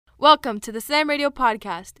Welcome to the Slam Radio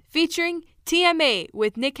Podcast, featuring TMA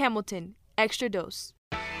with Nick Hamilton, Extra Dose.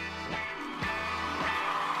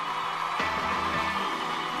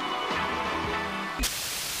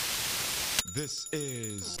 This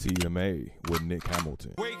is TMA with Nick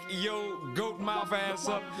Hamilton. Wake Yo Goat Mouth Ass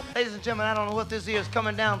Up. Ladies and gentlemen, I don't know what this is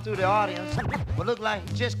coming down through the audience, but look like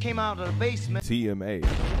it just came out of the basement. TMA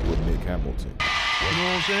with Nick Hamilton. You know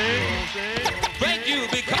what I'm saying? Thank you,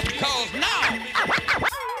 because now.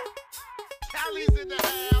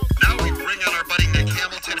 Now we bring out our buddy Nick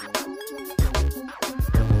Hamilton.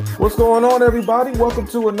 What's going on, everybody? Welcome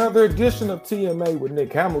to another edition of TMA with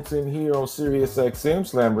Nick Hamilton here on Sirius XM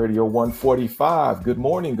Slam Radio 145. Good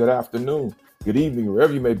morning, good afternoon, good evening,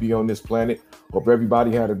 wherever you may be on this planet. Hope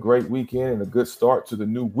everybody had a great weekend and a good start to the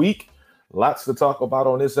new week. Lots to talk about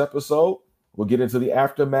on this episode. We'll get into the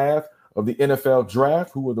aftermath of the NFL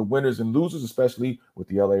draft, who are the winners and losers, especially with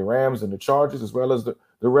the LA Rams and the Chargers, as well as the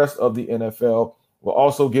rest of the NFL. We'll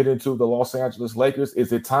also get into the Los Angeles Lakers.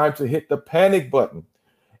 Is it time to hit the panic button?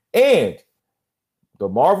 And the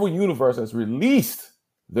Marvel Universe has released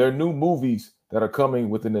their new movies that are coming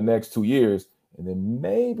within the next 2 years. And then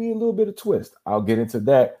maybe a little bit of twist. I'll get into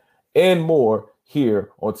that and more here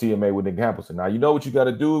on TMA with Nick Hamilton. Now, you know what you got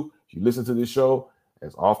to do. If you listen to this show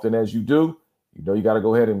as often as you do, you know you got to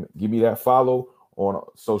go ahead and give me that follow on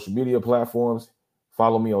social media platforms.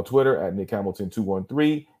 Follow me on Twitter at Nick Hamilton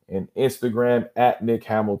 213 and Instagram at Nick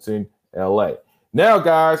Hamilton LA. Now,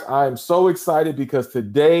 guys, I am so excited because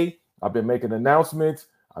today I've been making announcements.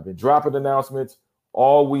 I've been dropping announcements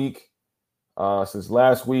all week since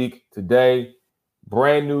last week. Today,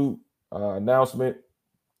 brand new announcement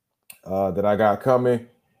that I got coming.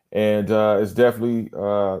 And it's definitely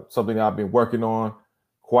something I've been working on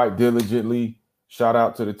quite diligently. Shout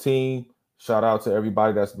out to the team. Shout out to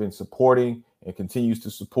everybody that's been supporting and continues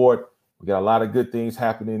to support. We got a lot of good things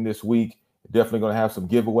happening this week. Definitely going to have some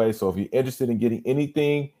giveaways. So if you're interested in getting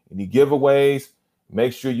anything, any giveaways,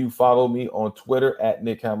 make sure you follow me on Twitter at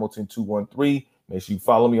Nick Hamilton 213. Make sure you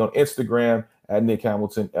follow me on Instagram at Nick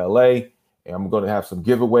Hamilton LA. And I'm going to have some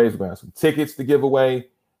giveaways. We're going to have some tickets to give away.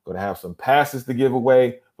 Going to have some passes to give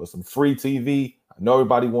away for some free TV. I know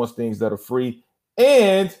everybody wants things that are free.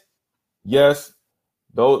 And yes,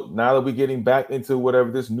 though, now that we're getting back into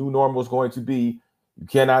whatever this new normal is going to be, you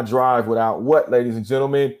cannot drive without what, ladies and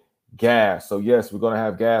gentlemen? Gas. So yes, we're going to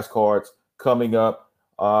have gas cards coming up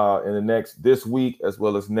in this week as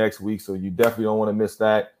well as next week. So you definitely don't want to miss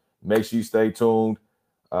that. Make sure you stay tuned.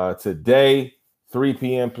 Today, 3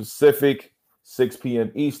 p.m. Pacific, 6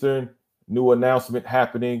 p.m. Eastern, new announcement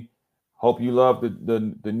happening. Hope you love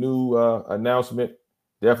the new announcement.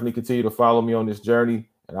 Definitely continue to follow me on this journey.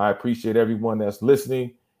 And I appreciate everyone that's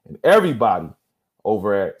listening and everybody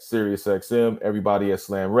over at Sirius XM, everybody at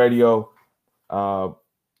Slam Radio. A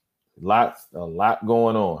lot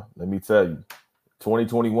going on. Let me tell you,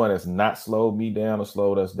 2021 has not slowed me down or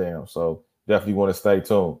slowed us down. So definitely want to stay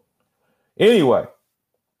tuned. Anyway,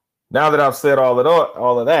 now that I've said all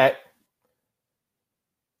of that,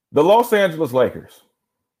 the Los Angeles Lakers,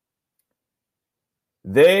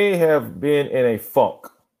 they have been in a funk.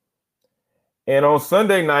 And on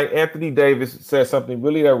Sunday night, Anthony Davis said something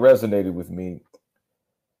really that resonated with me.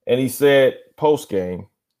 And he said post-game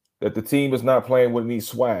that the team is not playing with any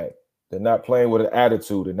swag. They're not playing with an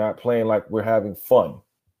attitude. They're not playing like we're having fun.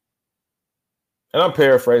 And I'm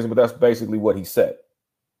paraphrasing, but that's basically what he said.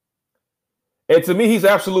 And to me, he's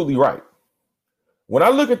absolutely right. When I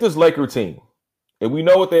look at this Laker team, and we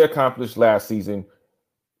know what they accomplished last season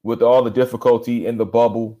with all the difficulty in the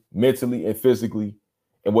bubble, mentally and physically,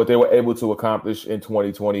 and what they were able to accomplish in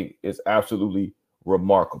 2020 is absolutely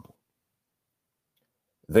remarkable.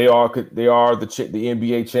 They are the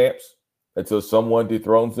NBA champs until someone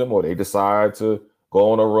dethrones them or they decide to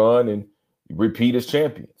go on a run and repeat as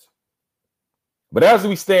champions. But as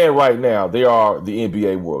we stand right now, they are the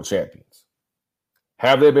NBA world champions.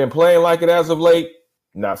 Have they been playing like it as of late?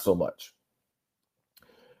 Not so much.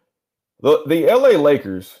 The LA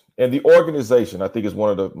Lakers and the organization, I think, is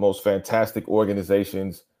one of the most fantastic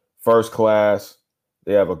organizations, first class.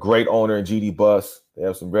 They have a great owner in GD Buss. They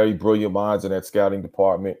have some very brilliant minds in that scouting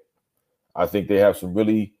department. I think they have some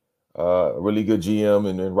really good GM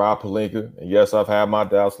and Rob Pelinka. And yes, I've had my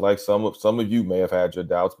doubts, like some of you may have had your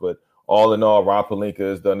doubts, but all in all, Rob Pelinka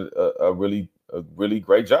has done a really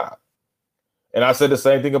great job. And I said the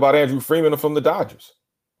same thing about Andrew Freeman from the Dodgers.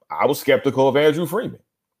 I was skeptical of Andrew Freeman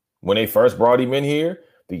when they first brought him in here,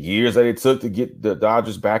 the years that it took to get the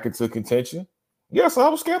Dodgers back into contention. Yes, I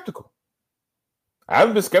was skeptical. I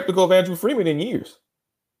haven't been skeptical of Andrew Freeman in years.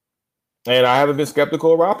 And I haven't been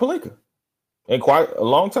skeptical of Rob Pelinka in quite a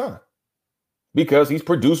long time. because he's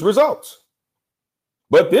produced results.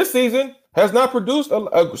 But this season has not produced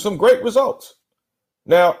some great results.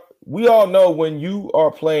 Now, we all know when you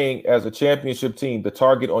are playing as a championship team, the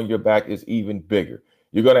target on your back is even bigger.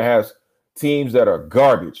 You're going to have teams that are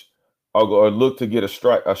garbage or look to get a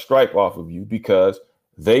strike off of you because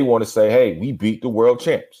they want to say, hey, we beat the world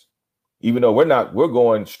champs. Even though we're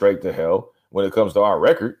going straight to hell when it comes to our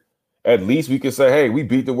record. At least we can say, hey, we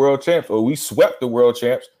beat the world champs or we swept the world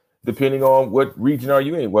champs, depending on what region are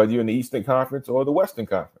you in, whether you're in the Eastern Conference or the Western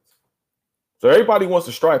Conference. So everybody wants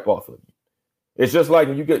to stripe off of you. It's just like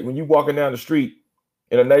when you walking down the street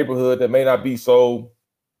in a neighborhood that may not be so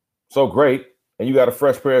great, and you got a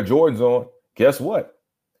fresh pair of Jordans on. Guess what?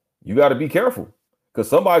 You got to be careful because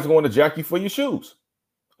somebody's going to jack you for your shoes,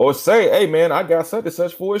 or say, "Hey, man, I got such and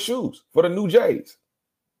such for his shoes for the new Jays."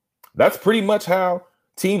 That's pretty much how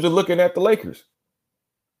teams are looking at the Lakers.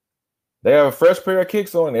 They have a fresh pair of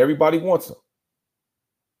kicks on, and everybody wants them,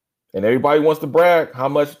 and everybody wants to brag how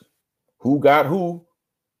much who got who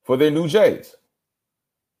for their new Jays.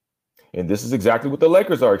 And this is exactly what the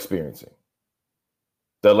Lakers are experiencing.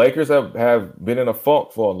 The Lakers have been in a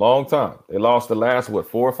funk for a long time. They lost the last, 4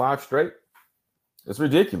 or 5 straight? It's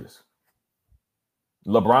ridiculous.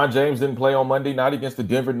 LeBron James didn't play on Monday night against the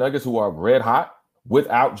Denver Nuggets, who are red hot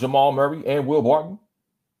without Jamal Murray and Will Barton.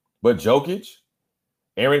 But Jokic,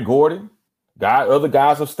 Aaron Gordon, other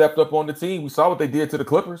guys have stepped up on the team. We saw what they did to the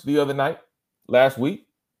Clippers the other night, last week.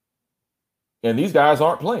 And these guys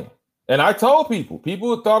aren't playing. And I told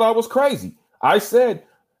people thought I was crazy. I said,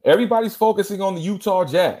 everybody's focusing on the Utah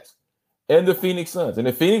Jazz and the Phoenix Suns. And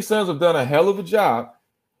the Phoenix Suns have done a hell of a job.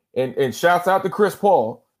 And shouts out to Chris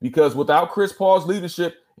Paul, because without Chris Paul's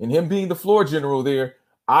leadership and him being the floor general there,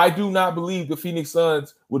 I do not believe the Phoenix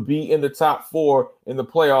Suns would be in the top 4 in the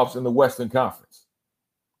playoffs in the Western Conference.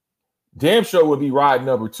 Damn sure would be riding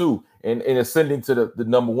number 2 and ascending to the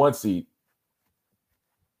number 1 seed.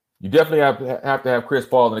 You definitely have to have Chris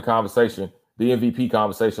Paul in the conversation, the MVP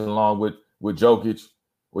conversation, along with Jokic,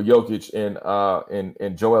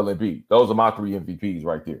 and Joel Embiid. Those are my 3 MVPs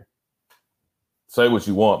right there. Say what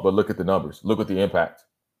you want, but look at the numbers. Look at the impact.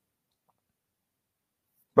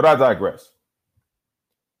 But I digress.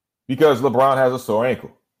 Because LeBron has a sore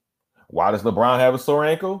ankle. Why does LeBron have a sore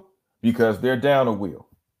ankle? Because they're down a wheel.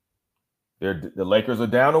 The Lakers are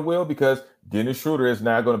down a wheel because Dennis Schroeder is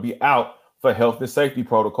now going to be out for health and safety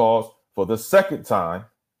protocols for the second time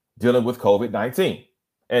dealing with COVID-19.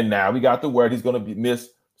 And now we got the word he's going to miss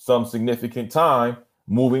some significant time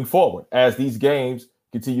moving forward as these games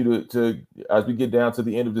continue to as we get down to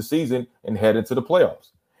the end of the season and head into the playoffs.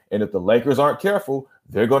 And if the Lakers aren't careful,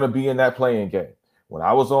 they're going to be in that playing game. When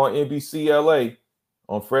I was on NBC LA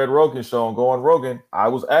on Fred Rogan's show on Going Rogan, I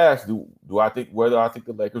was asked, whether I think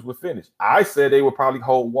the Lakers would finish. I said they would probably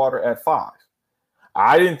hold water at 5.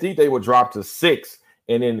 I didn't think they would drop to 6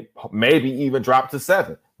 and then maybe even drop to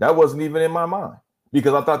 7. That wasn't even in my mind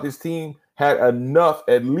because I thought this team had enough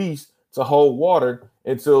at least to hold water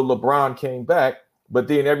until LeBron came back. But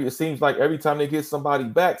then it seems like every time they get somebody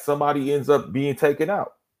back, somebody ends up being taken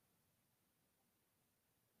out.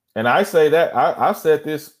 And I say that I've said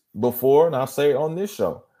this before, and I'll say it on this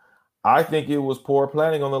show. I think it was poor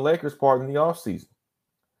planning on the Lakers' part in the offseason.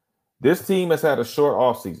 This team has had a short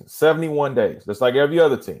offseason, 71 days, just like every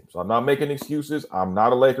other team. So I'm not making excuses. I'm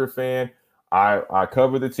not a Laker fan. I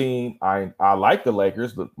cover the team. I like the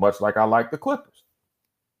Lakers, but much like I like the Clippers.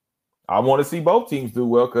 I want to see both teams do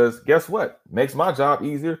well because guess what? Makes my job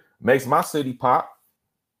easier, makes my city pop,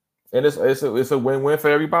 and it's a win-win for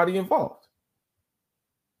everybody involved.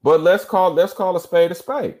 But let's call a spade a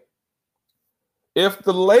spade. If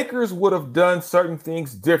the Lakers would have done certain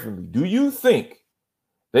things differently, do you think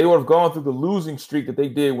they would have gone through the losing streak that they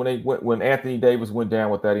did when Anthony Davis went down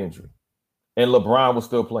with that injury and LeBron was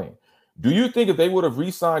still playing? Do you think if they would have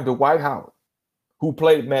re-signed Dwight Howard, who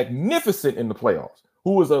played magnificent in the playoffs,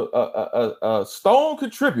 who was a stone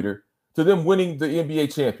contributor to them winning the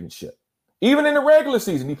NBA championship? Even in the regular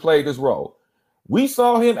season, he played his role. We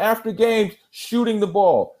saw him after games shooting the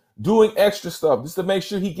ball, doing extra stuff just to make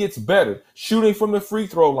sure he gets better, shooting from the free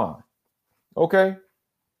throw line. Okay?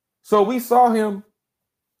 So we saw him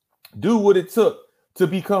do what it took to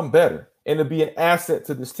become better and to be an asset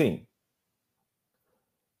to this team.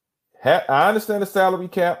 I understand the salary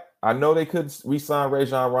cap. I know they couldn't re-sign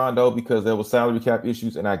Rajon Rondo because there was salary cap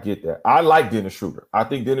issues, and I get that. I like Dennis Schroeder. I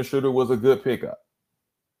think Dennis Schroeder was a good pickup.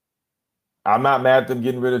 I'm not mad at them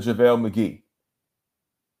getting rid of JaVale McGee.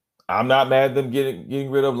 I'm not mad at them getting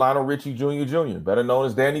rid of Lionel Richie Jr., better known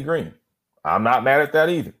as Danny Green. I'm not mad at that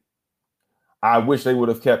either. I wish they would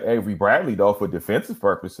have kept Avery Bradley, though, for defensive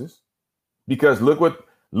purposes. Because look what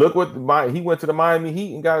Look what he went to the Miami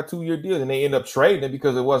Heat and got a 2-year deal, and they end up trading it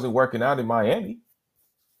because it wasn't working out in Miami.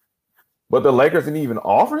 But the Lakers didn't even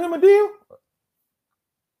offer him a deal?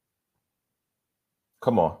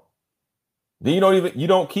 Come on. Then you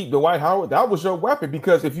don't keep Dwight Howard. That was your weapon,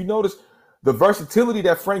 because if you notice the versatility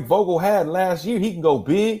that Frank Vogel had last year, he can go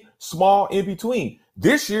big, small, in between.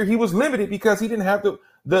 This year he was limited because he didn't have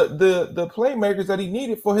the playmakers that he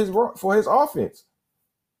needed for his offense.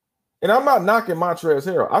 And I'm not knocking Montrezl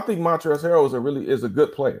Harrell. I think Montrezl Harrell is a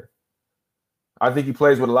good player. I think he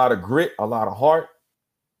plays with a lot of grit, a lot of heart.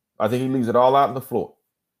 I think he leaves it all out on the floor.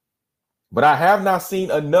 But I have not seen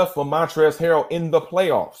enough from Montrezl Harrell in the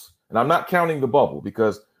playoffs. And I'm not counting the bubble,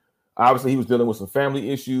 because obviously he was dealing with some family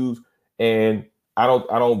issues, and I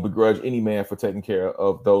don't begrudge any man for taking care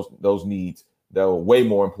of those needs that are way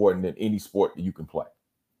more important than any sport that you can play.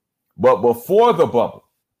 But before the bubble,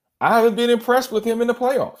 I haven't been impressed with him in the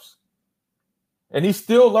playoffs. And he's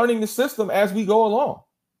still learning the system as we go along.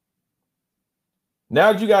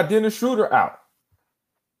 Now that you got Dennis Schroeder out,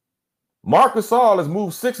 Marc Gasol has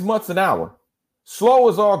moved 6 months an hour, slow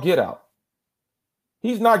as all get out.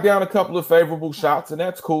 He's knocked down a couple of favorable shots, and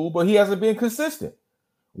that's cool, but he hasn't been consistent.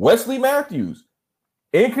 Wesley Matthews,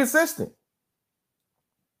 inconsistent.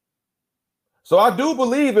 So I do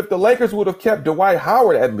believe if the Lakers would have kept Dwight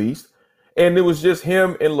Howard at least, and it was just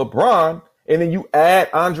him and LeBron, and then you add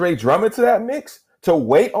Andre Drummond to that mix to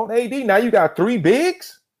wait on AD, now you got 3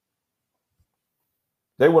 bigs,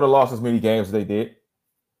 they would have lost as many games as they did.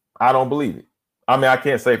 I don't believe it. I mean, I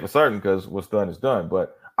can't say for certain because what's done is done,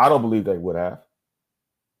 but I don't believe they would have.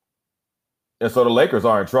 And so the Lakers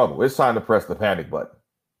are in trouble. It's time to press the panic button,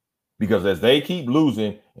 because as they keep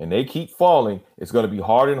losing and they keep falling, it's going to be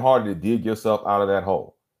harder and harder to dig yourself out of that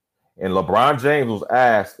hole. And LeBron James was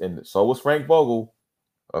asked, and so was Frank Vogel,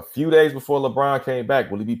 a few days before LeBron came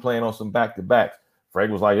back, will he be playing on some back-to-backs?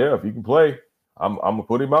 Frank was like, yeah, if he can play, I'm going to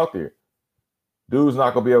put him out there. Dude's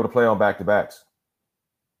not going to be able to play on back-to-backs.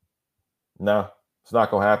 No, it's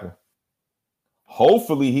not going to happen.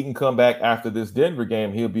 Hopefully he can come back after this Denver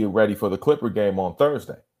game. He'll be ready for the Clipper game on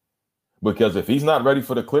Thursday. Because if he's not ready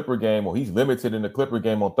for the Clipper game, or he's limited in the Clipper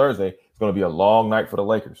game on Thursday, it's going to be a long night for the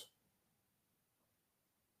Lakers.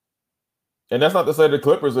 And that's not to say the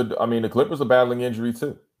Clippers are battling injury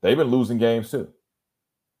too. They've been losing games too.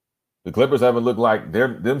 The Clippers haven't looked like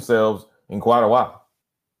themselves in quite a while.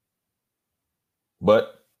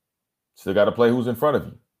 But still got to play who's in front of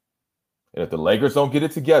you. And if the Lakers don't get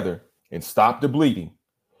it together and stop the bleeding,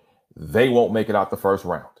 they won't make it out the first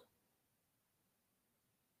round.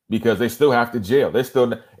 Because they still have to gel. They're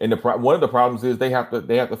still, and one of the problems is they have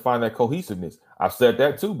to find that cohesiveness. I've said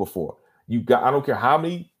that too before. I don't care how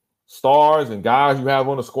many stars and guys you have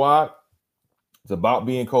on the squad. It's about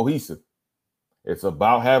being cohesive. It's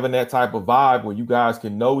about having that type of vibe where you guys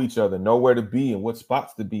can know each other, know where to be and what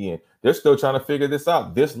spots to be in. They're still trying to figure this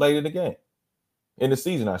out this late in the game, in the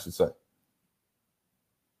season, I should say.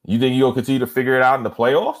 You think you'll continue to figure it out in the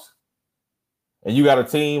playoffs? And you got a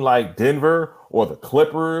team like Denver or the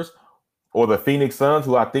Clippers or the Phoenix Suns,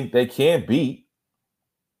 who I think they can beat,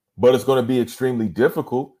 but it's going to be extremely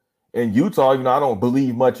difficult. In Utah, I don't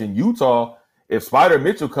believe much in Utah. If Spider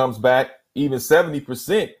Mitchell comes back even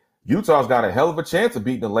 70%, Utah's got a hell of a chance of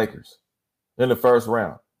beating the Lakers in the first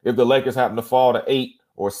round, if the Lakers happen to fall to 8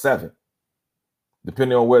 or 7,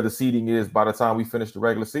 depending on where the seeding is by the time we finish the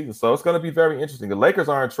regular season. So it's going to be very interesting. The Lakers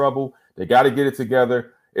are in trouble. They got to get it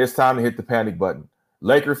together. It's time to hit the panic button.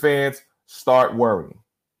 Laker fans, start worrying.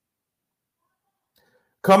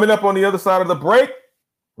 Coming up on the other side of the break,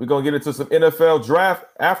 we're going to get into some NFL draft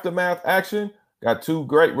aftermath action. Got 2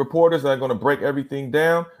 great reporters that are going to break everything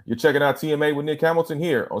down. You're checking out TMA with Nick Hamilton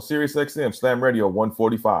here on SiriusXM Slam Radio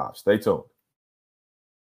 145. Stay tuned.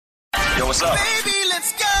 Yo, what's up? Baby,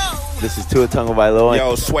 let's go! This is Tua Tagovailoa.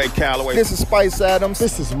 Yo, Sway Calloway. This is Spice Adams.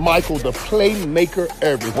 This is Michael, the playmaker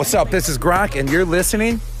everything. What's up? This is Gronk, and you're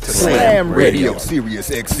listening to Slam Radio, Sirius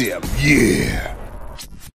XM. Yeah.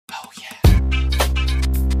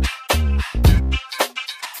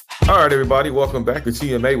 All right, everybody, welcome back to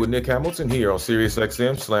TMA with Nick Hamilton here on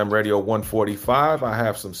SiriusXM Slam Radio 145. I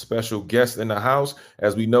have some special guests in the house.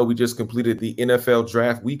 As we know, we just completed the NFL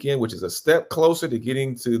draft weekend, which is a step closer to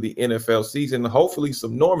getting to the NFL season. Hopefully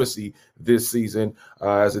some normalcy this season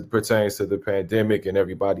as it pertains to the pandemic and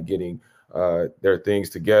everybody getting their things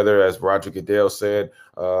together. As Roger Goodell said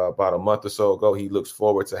about a month or so ago, he looks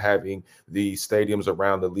forward to having the stadiums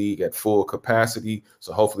around the league at full capacity.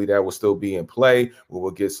 So hopefully that will still be in play. We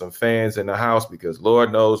will get some fans in the house, because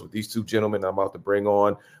Lord knows with these 2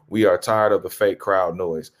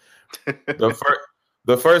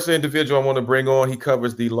 The first individual I want to bring on, he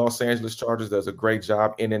covers the Los Angeles Chargers, does a great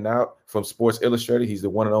job in and out from Sports Illustrated. He's the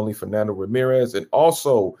one and only Fernando Ramirez, and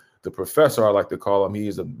also the professor, I like to call him. He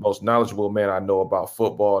is the most knowledgeable man I know about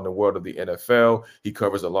football in the world of the NFL. He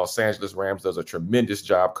covers the Los Angeles Rams, does a tremendous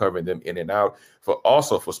job covering them in and out.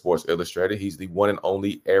 Also for Sports Illustrated, he's the one and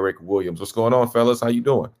only Eric Williams. What's going on, fellas? How you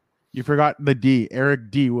doing? You forgot the D,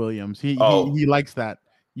 Eric D. Williams. He likes that.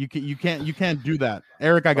 You can't do that.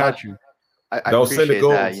 Eric, I got you. I appreciate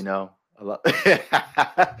that, a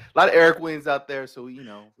lot of Eric Williams out there. So,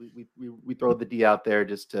 we throw the D out there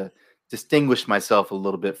just to distinguish myself a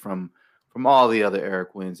little bit from all the other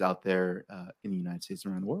Eric Williams out there in the United States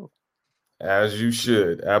and around the world. As you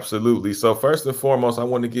should. Absolutely. So first and foremost, I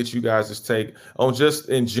want to get you guys' take on just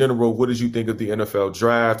in general, what did you think of the NFL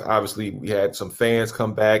draft? Obviously, we had some fans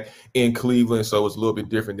come back in Cleveland, so it's a little bit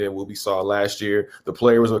different than what we saw last year. The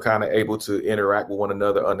players were kind of able to interact with one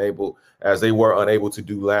another, as they were unable to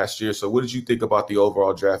do last year. So what did you think about the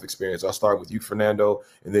overall draft experience? I'll start with you, Fernando,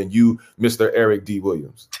 and then you, Mr. Eric D.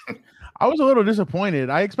 Williams. I was a little disappointed.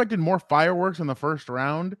 I expected more fireworks in the first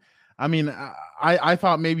round. I mean, I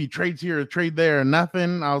thought maybe trades here, trade there,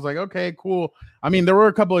 nothing. I was like, okay, cool. I mean, there were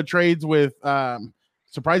a couple of trades with,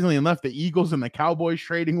 surprisingly enough, the Eagles and the Cowboys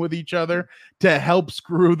trading with each other to help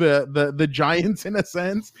screw the Giants in a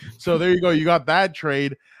sense. So there you go. You got that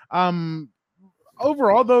trade.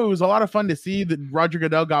 Overall, though, it was a lot of fun to see that Roger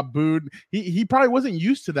Goodell got booed. He probably wasn't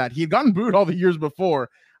used to that. He had gotten booed all the years before.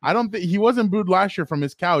 I don't think he wasn't booed last year from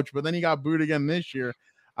his couch, but then he got booed again this year.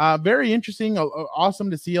 Very interesting. Awesome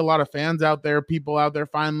to see a lot of fans out there, people out there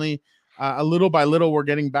finally. A little by little, we're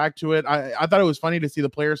getting back to it. I thought it was funny to see the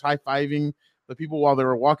players high-fiving the people while they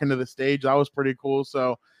were walking to the stage. That was pretty cool.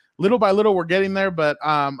 So little by little, we're getting there. But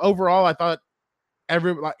overall, I thought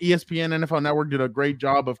ESPN, NFL Network did a great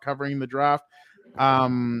job of covering the draft.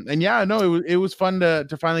 And yeah, no, it was fun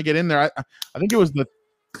to finally get in there. I think it was the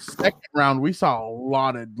second round. We saw a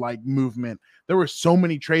lot of movement. There were so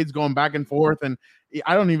many trades going back and forth, and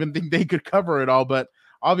I don't even think they could cover it all. But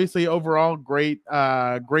obviously, overall, great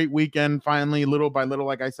weekend. Finally, little by little,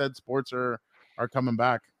 like I said, sports are coming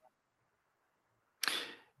back.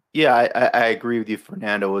 Yeah, I agree with you,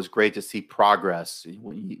 Fernando. It was great to see progress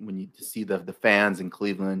when you see the fans in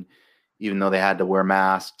Cleveland, even though they had to wear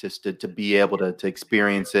masks, just to be able to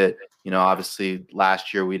experience it. Obviously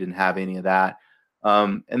last year we didn't have any of that.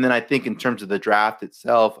 And then I think in terms of the draft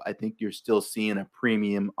itself, I think you're still seeing a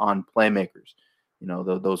premium on playmakers.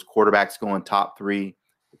 Those quarterbacks going top 3.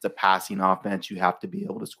 It's a passing offense. You have to be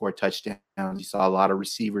able to score touchdowns. You saw a lot of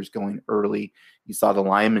receivers going early. You saw the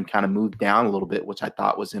linemen kind of move down a little bit, which I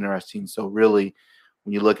thought was interesting. So really,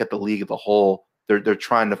 when you look at the league as a whole, they're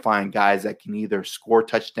trying to find guys that can either score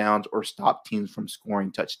touchdowns or stop teams from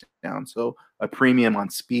scoring touchdowns. So a premium on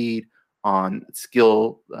speed, on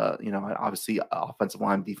skill, obviously offensive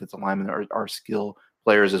line, defensive linemen are skill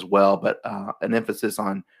players as well, but an emphasis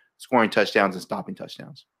on scoring touchdowns and stopping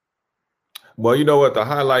touchdowns. Well, you know what? The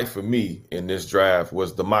highlight for me in this draft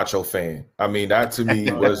was the Macho Fan. I mean, that to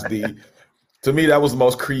me was that was the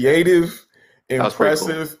most creative,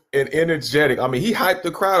 impressive, and energetic. I mean, he hyped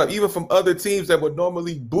the crowd up, even from other teams that would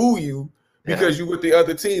normally boo you because you with the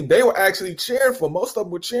other team. They were actually cheering for him. Most of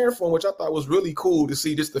them were cheering for him, which I thought was really cool to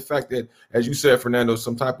see. Just the fact that, as you said, Fernando,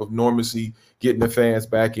 some type of normalcy, getting the fans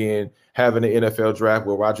back in, having an NFL draft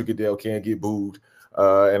where Roger Goodell can't get booed.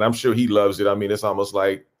 And I'm sure he loves it. I mean, it's almost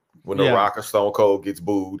like when The Rock or Stone Cold gets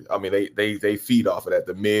booed. I mean, they feed off of that.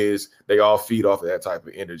 The Miz, they all feed off of that type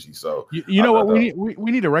of energy. So you know what?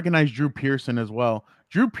 We need to recognize Drew Pearson as well.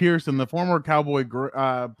 Drew Pearson, the former Cowboy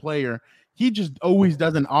player, he just always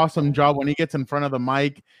does an awesome job when he gets in front of the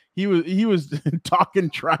mic. He was talking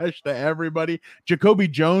trash to everybody. Jacoby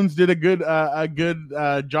Jones did a good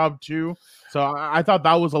job too. So I thought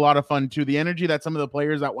that was a lot of fun too. The energy that some of the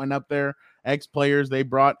players that went up there, ex-players, they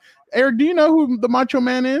brought. Eric, do you know who the Macho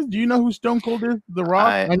Man is? Do you know who Stone Cold is? The Rock?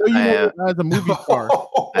 I know you know it as a movie star.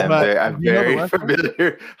 I'm very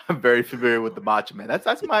familiar. I'm very familiar with the Macho Man.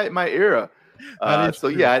 That's my era. So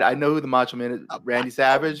yeah, I know who the Macho Man is. Randy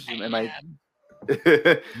Savage. Am I?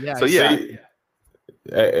 Yeah. So yeah.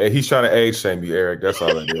 He's trying to age shame you, Eric. That's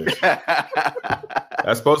all it is.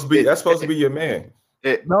 That's supposed to be your man.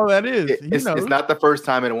 No, that is. It's not the first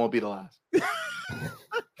time, and it won't be the last.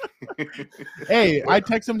 Hey, I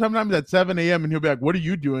text him sometimes at 7 a.m. and he'll be like, "What are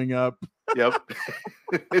you doing up?" Yep.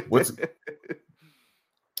 Yeah,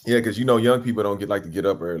 because young people don't like to get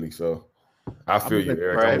up early, so I feel you,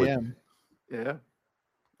 Eric. Right. Yeah.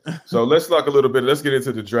 So let's talk a little bit. Let's get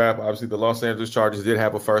into the draft. Obviously, the Los Angeles Chargers did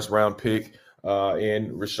have a first-round pick.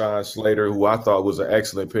 and Rashawn Slater, who I thought was an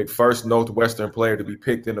excellent pick. First Northwestern player to be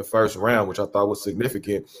picked in the first round, which I thought was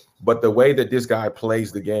significant. But the way that this guy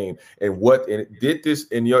plays the game and did this,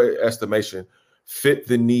 in your estimation, fit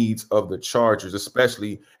the needs of the Chargers,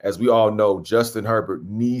 especially as we all know, Justin Herbert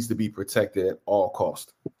needs to be protected at all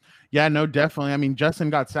costs. Yeah, no, definitely. I mean, Justin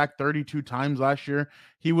got sacked 32 times last year.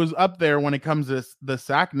 He was up there when it comes to the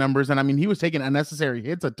sack numbers. And I mean, he was taking unnecessary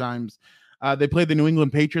hits at times. They played the New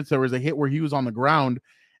England Patriots. There was a hit where he was on the ground,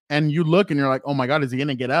 and you look and you're like, oh my God, is he going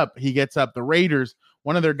to get up? He gets up. The Raiders,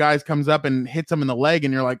 one of their guys comes up and hits him in the leg,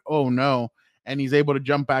 and you're like, oh no. And he's able to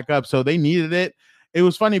jump back up. So they needed it. It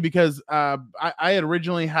was funny because I had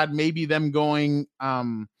originally had maybe them going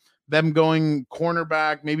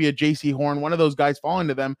cornerback, maybe a JC Horn, one of those guys falling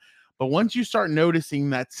to them. But once you start noticing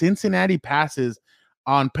that Cincinnati passes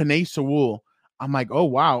on Penei Sewell, I'm like, oh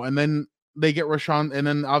wow. And then they get Rashawn, and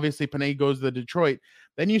then obviously Penei goes to Detroit.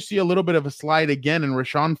 Then you see a little bit of a slide again, and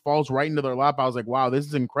Rashawn falls right into their lap. I was like, wow, this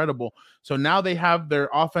is incredible. So now they have their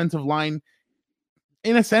offensive line,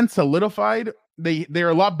 in a sense, solidified. They're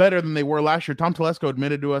a lot better than they were last year. Tom Telesco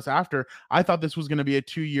admitted to us after, I thought this was going to be a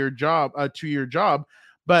two-year job.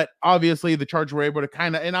 But obviously the Chargers were able to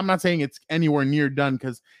kind of, and I'm not saying it's anywhere near done,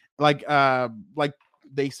 because like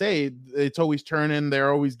they say, it's always turning.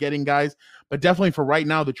 They're always getting guys. But definitely for right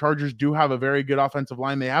now, the Chargers do have a very good offensive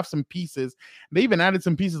line. They have some pieces. They even added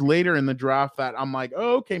some pieces later in the draft that I'm like,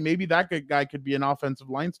 oh, okay, maybe that guy could be an offensive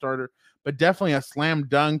line starter. But definitely a slam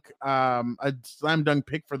dunk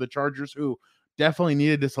pick for the Chargers, who definitely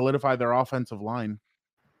needed to solidify their offensive line.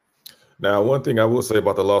 Now, one thing I will say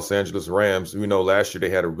about the Los Angeles Rams, last year they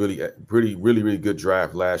had a really good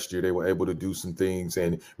draft last year. They were able to do some things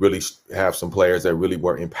and really have some players that really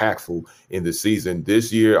were impactful in the season.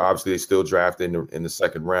 This year, obviously, they still drafted in the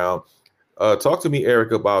second round. Talk to me,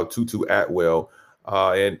 Eric, about Tutu Atwell,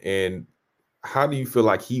 and how do you feel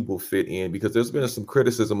like he will fit in? Because there's been some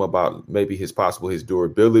criticism about maybe his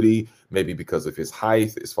durability, maybe because of his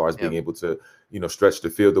height, as far as being able to, stretch the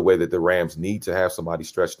field the way that the Rams need to have somebody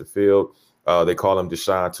stretch the field. They call him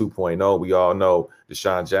Deshaun 2.0. We all know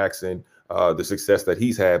Deshaun Jackson, the success that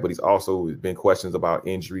he's had, but he's also been questions about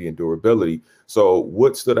injury and durability. So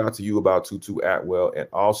what stood out to you about Tutu Atwell, and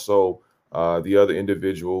also the other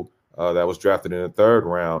individual that was drafted in the third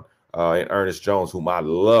round, in Ernest Jones, whom I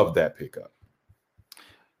love that pickup?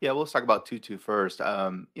 Yeah, let's talk about Tutu first.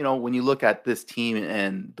 When you look at this team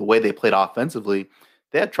and the way they played offensively,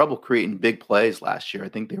 they had trouble creating big plays last year. I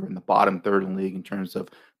think they were in the bottom third in the league in terms of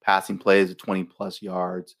passing plays of 20-plus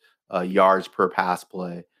yards, yards per pass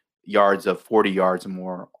play, yards of 40 yards or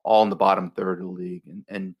more, all in the bottom third of the league.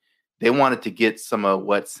 And they wanted to get some of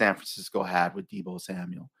what San Francisco had with Deebo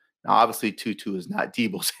Samuel. Now, obviously, Tutu is not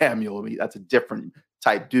Deebo Samuel. I mean, that's a different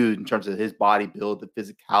type dude in terms of his body build, the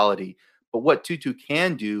physicality. But what Tutu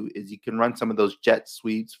can do is he can run some of those jet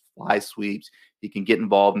sweeps, fly sweeps. He can get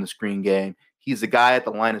involved in the screen game. He's a guy at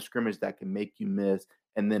the line of scrimmage that can make you miss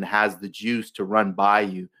and then has the juice to run by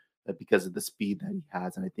you because of the speed that he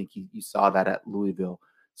has. And I think you saw that at Louisville.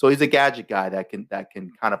 So he's a gadget guy that can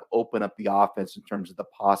kind of open up the offense in terms of the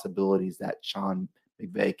possibilities that Sean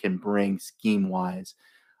McVay can bring scheme-wise.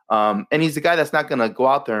 And he's a guy that's not going to go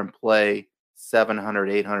out there and play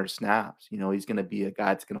 700, 800 snaps. He's going to be a guy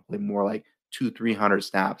that's going to play more like 200-300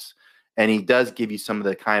 snaps. And he does give you some of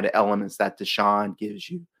the kind of elements that Deshaun gives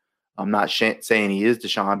you. I'm not saying he is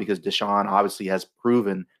Deshaun, because Deshaun obviously has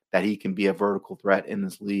proven that he can be a vertical threat in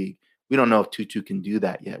this league. We don't know if Tutu can do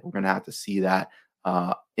that yet. We're going to have to see that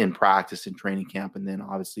in practice, in training camp, and then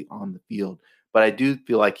obviously on the field. But I do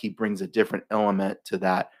feel like he brings a different element to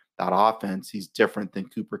that offense. He's different than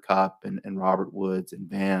Cooper Kupp and Robert Woods and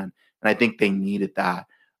Van. And I think they needed that.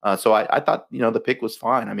 So I thought, the pick was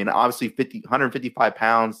fine. I mean, obviously 155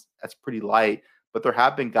 pounds, that's pretty light, but there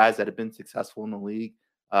have been guys that have been successful in the league.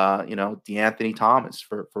 DeAnthony Thomas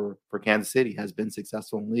for Kansas City has been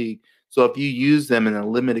successful in the league. So if you use them in a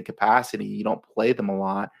limited capacity, you don't play them a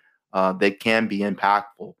lot, they can be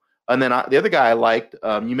impactful. And then the other guy I liked,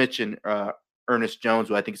 you mentioned Ernest Jones,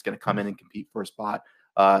 who I think is going to come in and compete for a spot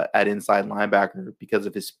at inside linebacker because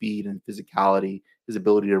of his speed and physicality, his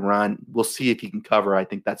ability to run. We'll see if he can cover. I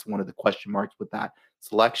think that's one of the question marks with that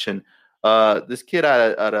selection. This kid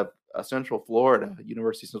out of Central Florida,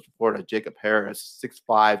 University of Central Florida, Jacob Harris,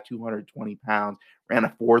 6'5", 220 pounds, ran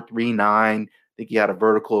a 4.39. I think he had a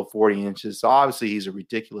vertical of 40 inches. So obviously he's a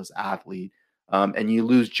ridiculous athlete. And you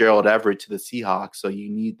lose Gerald Everett to the Seahawks, so you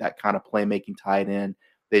need that kind of playmaking tight end.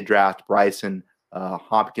 They draft Bryson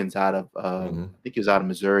Hopkins out of, I think he was out of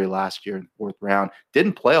Missouri last year in the fourth round.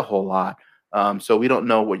 Didn't play a whole lot. So we don't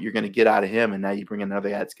know what you're going to get out of him. And now you bring another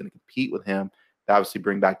guy that's going to compete with him. They obviously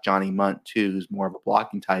bring back Johnny Munt too, who's more of a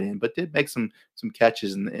blocking tight end, but did make some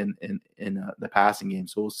catches in the passing game.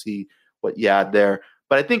 So we'll see what you add there.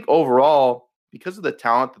 But I think overall, because of the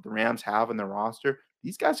talent that the Rams have in their roster,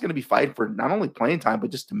 these guys are going to be fighting for not only playing time,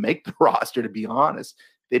 but just to make the roster, to be honest.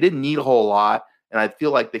 They didn't need a whole lot, and I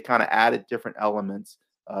feel like they kind of added different elements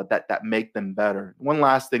that make them better. One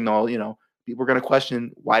last thing, though, people are going to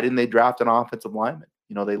question, why didn't they draft an offensive lineman?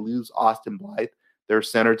 They lose Austin Blythe, their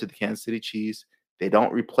center, to the Kansas City Chiefs. They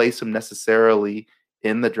don't replace him necessarily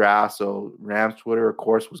in the draft, so Rams Twitter, of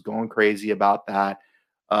course, was going crazy about that.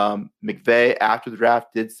 McVay, after the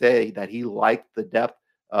draft, did say that he liked the depth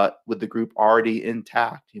with the group already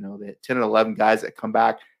intact. The 10 and 11 guys that come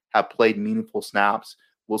back have played meaningful snaps.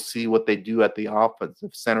 We'll see what they do at the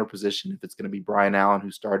offensive center position. If it's going to be Brian Allen,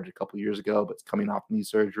 who started a couple years ago, but it's coming off knee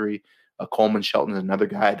surgery. Coleman Shelton is another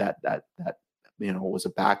guy that was a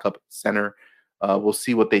backup center. We'll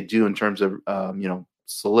see what they do in terms of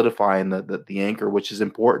solidifying the anchor, which is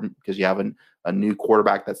important because you have a new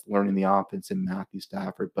quarterback that's learning the offense in Matthew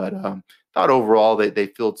Stafford. But thought overall they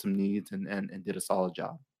filled some needs and did a solid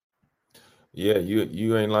job. Yeah,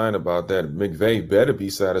 you ain't lying about that. McVay better be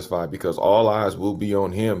satisfied because all eyes will be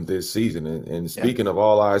on him this season. And speaking of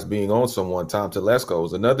all eyes being on someone, Tom Telesco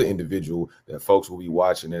is another individual that folks will be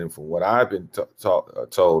watching. And from what I've been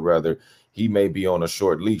told, rather, he may be on a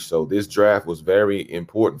short leash. So this draft was very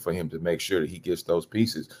important for him to make sure that he gets those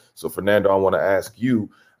pieces. So, Fernando, I want to ask you,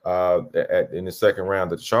 in the second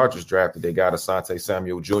round, the Chargers drafted, they got Asante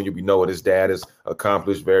Samuel Jr. We know what his dad is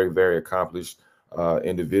accomplished, very, very accomplished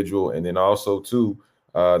individual. And then also too,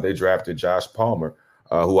 they drafted Josh Palmer,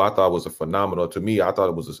 who I thought was a phenomenal. To me, I thought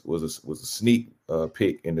it was a sneak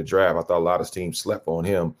pick in the draft. I thought a lot of teams slept on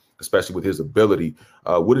him, especially with his ability.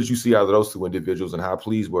 What did you see out of those two individuals, and how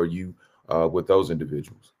pleased were you with those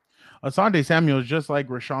individuals? Asante Samuel is just like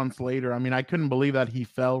Rashawn Slater. I mean, I couldn't believe that he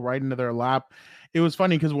fell right into their lap. It was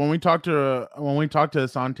funny because when we talked to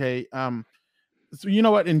Asante, so you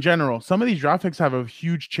know what? In general, some of these draft picks have a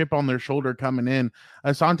huge chip on their shoulder coming in.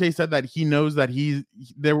 Asante said that he knows that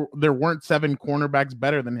there weren't 7 cornerbacks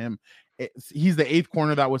better than him. He's the 8th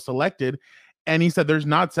corner that was selected, and he said there's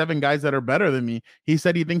not 7 guys that are better than me. He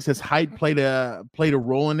said he thinks his height played a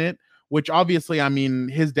role in it, which obviously, I mean,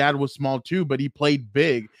 his dad was small too, but he played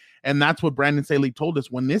big. And that's what Brandon Staley told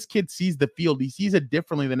us. When this kid sees the field, he sees it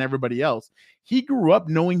differently than everybody else. He grew up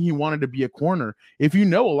knowing he wanted to be a corner. If you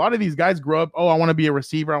know, a lot of these guys grow up, I want to be a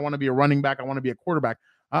receiver, I want to be a running back, I want to be a quarterback.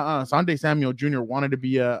 Asante Samuel Jr. wanted to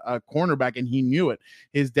be a cornerback, and he knew it.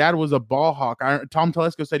 His dad was a ball hawk. Tom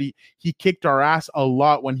Telesco said he kicked our ass a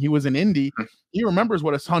lot when he was in Indy. He remembers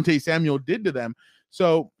what Asante Samuel did to them.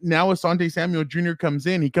 So now Asante Samuel Jr. comes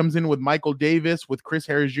in. He comes in with Michael Davis, with Chris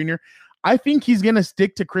Harris Jr. I think he's going to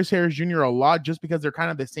stick to Chris Harris Jr. a lot just because they're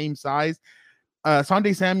kind of the same size.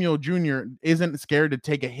 Asante Samuel Jr. isn't scared to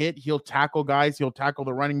take a hit. He'll tackle guys. He'll tackle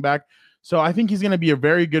the running back. So I think he's going to be a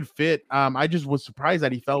very good fit. I just was surprised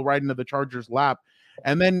that he fell right into the Chargers' lap.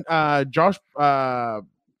 And then Josh,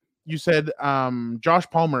 you said Josh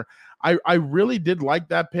Palmer. I really did like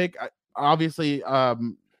that pick. Obviously,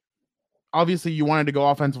 you wanted to go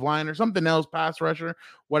offensive line or something else, pass rusher,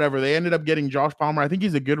 whatever. They ended up getting Josh Palmer. I think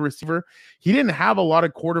he's a good receiver. He didn't have a lot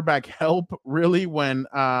of quarterback help really when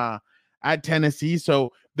at Tennessee.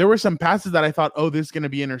 So there were some passes that I thought, this is going to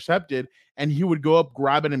be intercepted, and he would go up,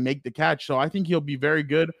 grab it, and make the catch. So I think he'll be very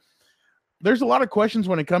good. There's a lot of questions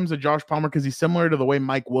when it comes to Josh Palmer because he's similar to the way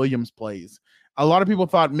Mike Williams plays. A lot of people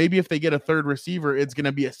thought maybe if they get a third receiver, it's going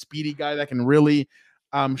to be a speedy guy that can really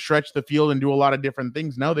stretch the field and do a lot of different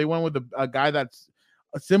things. No, they went with a guy that's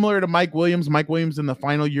similar to Mike Williams. Mike Williams in the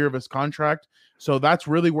final year of his contract. So that's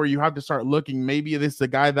really where you have to start looking. Maybe this is a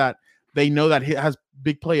guy that they know that he has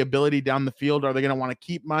big playability down the field. Are they going to want to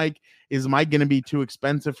keep Mike? Is Mike going to be too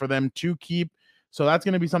expensive for them to keep? So that's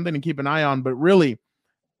going to be something to keep an eye on. But really,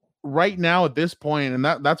 right now at this point, and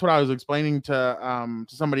that's what I was explaining to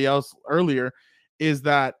somebody else earlier, is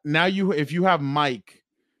that now if you have Mike,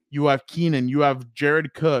 you have Keenan, you have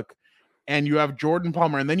Jared Cook, and you have Jordan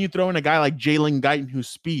Palmer, and then you throw in a guy like Jalen Guyton who's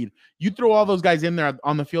speed. You throw all those guys in there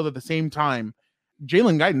on the field at the same time,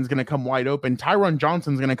 Jalen Guyton's going to come wide open. Tyron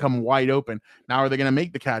Johnson's going to come wide open. Now, are they going to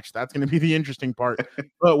make the catch? That's going to be the interesting part.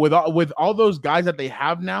 But with all those guys that they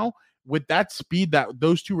have now, with that speed that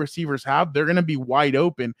those two receivers have, they're going to be wide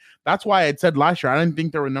open. That's why I had said last year I didn't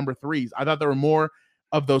think there were number 3s. I thought there were more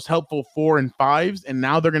of those helpful 4 and 5s, and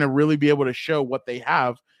now they're going to really be able to show what they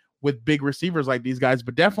have with big receivers like these guys.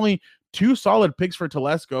 But definitely 2 solid picks for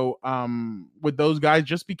Telesco with those guys,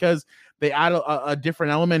 just because they add a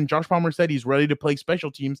different element. Josh Palmer said he's ready to play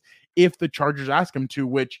special teams if the Chargers ask him to,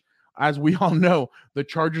 which as we all know, the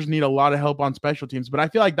Chargers need a lot of help on special teams. But I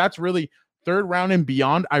feel like that's really third round and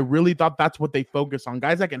beyond. I really thought that's what they focus on.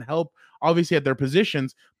 Guys that can help, obviously, at their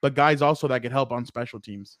positions, but guys also that can help on special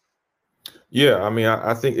teams. Yeah, I mean,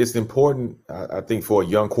 I think it's important, I think, for a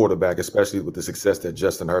young quarterback, especially with the success that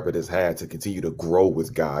Justin Herbert has had, to continue to grow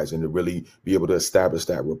with guys and to really be able to establish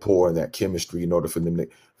that rapport and that chemistry in order for him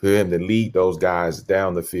to lead those guys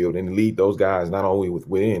down the field and lead those guys not only with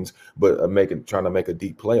wins, but trying to make a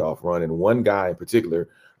deep playoff run. And one guy in particular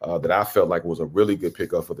that I felt like was a really good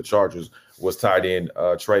pickup for the Chargers was tight end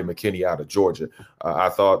Trey McKinney out of Georgia. I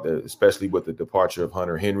thought that, especially with the departure of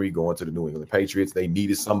Hunter Henry going to the New England Patriots, they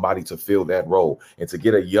needed somebody to fill that role, and to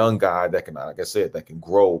get a young guy that can, like I said, that can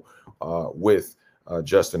grow with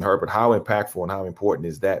Justin Herbert. How impactful and how important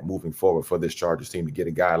is that moving forward for this Chargers team to get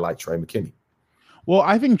a guy like Trey McKinney? Well,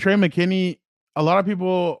 I think Trey McKinney, a lot of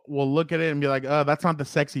people will look at it and be like, oh, that's not the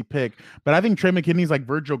sexy pick. But I think Trey McKinney's like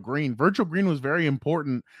Virgil Green. Virgil Green was very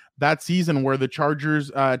important that season where the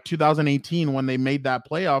Chargers, 2018, when they made that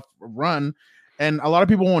playoff run. And a lot of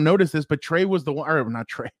people won't notice this, but Trey was the one, or not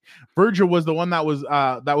Trey, Virgil was the one that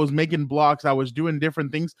was making blocks, that was doing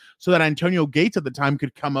different things so that Antonio Gates at the time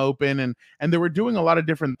could come open. And they were doing a lot of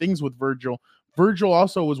different things with Virgil. Virgil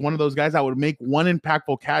also was one of those guys that would make one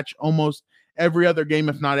impactful catch almost every other game,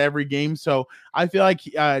 if not every game. So I feel like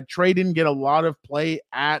Trey didn't get a lot of play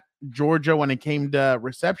at Georgia when it came to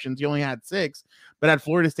receptions. He only had 6, but at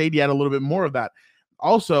Florida State, he had a little bit more of that.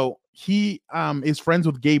 Also, he is friends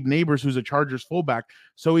with Gabe Neighbors, who's a Chargers fullback.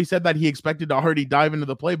 So he said that he expected to already dive into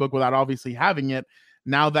the playbook without obviously having it.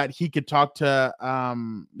 Now that he could talk to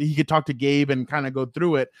Gabe and kind of go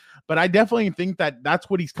through it. But I definitely think that that's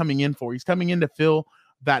what he's coming in for. He's coming in to fill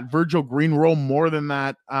that Virgil Green role more than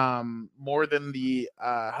the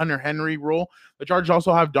Hunter Henry role. The Chargers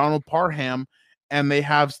also have Donald Parham, and they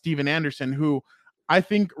have Steven Anderson, who I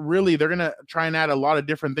think really they're gonna try and add a lot of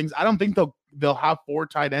different things. I don't think they'll have 4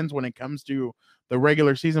 tight ends when it comes to the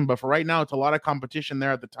regular season, but for right now, it's a lot of competition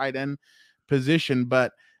there at the tight end position.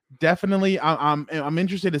 But definitely, I'm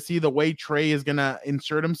interested to see the way Trey is gonna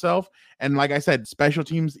insert himself. And like I said, special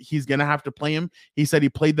teams, he's gonna have to play him. He said he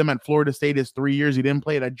played them at Florida State his 3 years. He didn't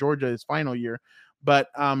play it at Georgia his final year. But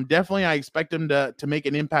definitely, I expect him to make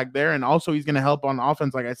an impact there. And also, he's gonna help on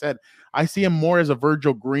offense. Like I said, I see him more as a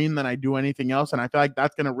Virgil Green than I do anything else. And I feel like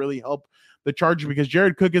that's gonna really help the Chargers, because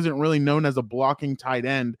Jared Cook isn't really known as a blocking tight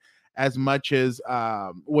end as much as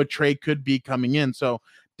what Trey could be coming in. So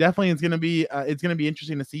definitely it's going to be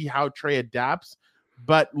interesting to see how Trey adapts,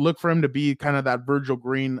 but look for him to be kind of that Virgil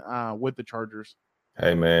Green with the Chargers.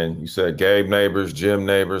 Hey man, you said Gabe Neighbors, Jim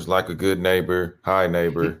Neighbors, like a good neighbor, hi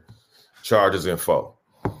neighbor, Chargers info.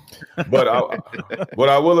 But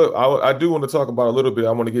I do want to talk about a little bit.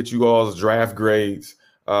 I want to get you all's draft grades.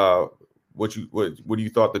 What do you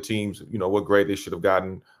thought the teams, what grade they should have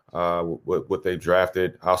gotten, what they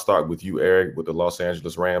drafted? I'll start with you, Eric, with the Los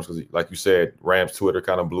Angeles Rams, because like you said, Rams Twitter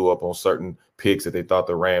kind of blew up on certain picks that they thought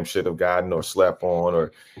the Rams should have gotten or slept on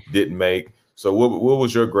or didn't make. So what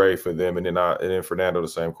was your grade for them? And then Fernando, the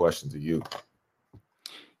same question to you.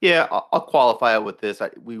 Yeah, I'll qualify it with this.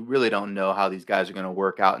 We really don't know how these guys are going to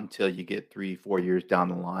work out until you get 3-4 years down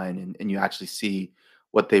the line and you actually see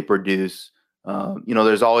what they produce.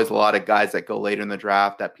 There's always a lot of guys that go later in the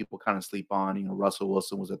draft that people kind of sleep on. Russell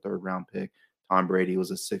Wilson was a 3rd-round pick. Tom Brady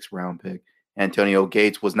was a 6th-round pick. Antonio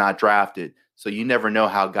Gates was not drafted. So you never know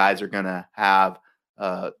how guys are going to have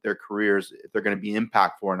their careers, if they're going to be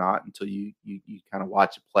impactful or not, until you kind of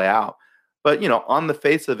watch it play out. But, on the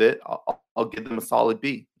face of it, I'll give them a solid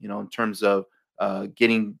B, in terms of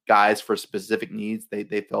getting guys for specific needs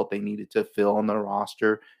they felt they needed to fill on the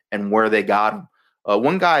roster and where they got them.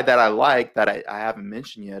 One guy that I like that I haven't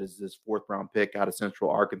mentioned yet is this 4th-round pick out of Central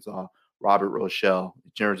Arkansas, Robert Rochelle,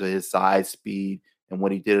 in terms of his size, speed, and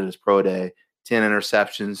what he did at his pro day. 10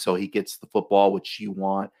 interceptions, so he gets the football, which you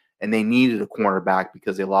want. And they needed a cornerback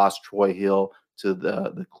because they lost Troy Hill to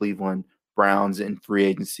the Cleveland Browns in free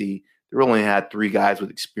agency. They only had 3 guys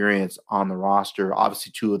with experience on the roster.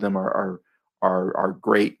 Obviously, 2 of them are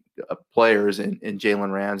great players in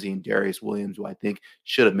Jalen Ramsey and Darius Williams, who I think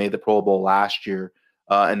should have made the Pro Bowl last year.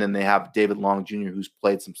 And then they have David Long Jr., who's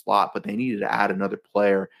played some slot, but they needed to add another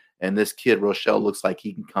player. And this kid, Rochelle, looks like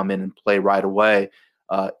he can come in and play right away.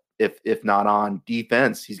 If not on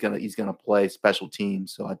defense, he's gonna play special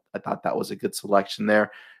teams. So I thought that was a good selection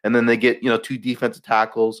there. And then they get 2 defensive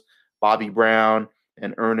tackles, Bobby Brown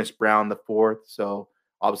and Ernest Brown IV. So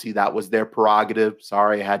obviously that was their prerogative.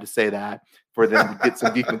 Sorry, I had to say that, for them to get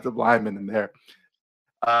some defensive linemen in there.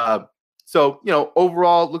 So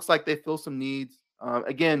overall, it looks like they fill some needs.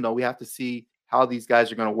 Again, though, we have to see how these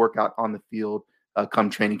guys are going to work out on the field. come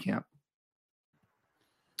training camp.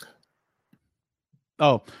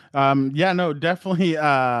 Oh, yeah, no, definitely.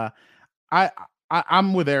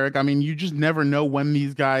 I'm with Eric. I mean, you just never know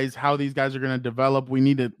how these guys are going to develop. We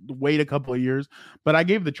need to wait a couple of years. But I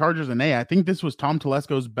gave the Chargers an A. I think this was Tom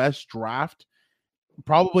Telesco's best draft,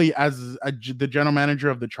 probably as the general manager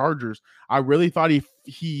of the Chargers. I really thought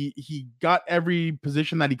he got every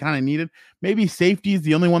position that he kind of needed. Maybe safety is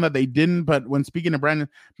the only one that they didn't. But when speaking to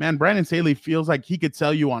Brandon Staley feels like he could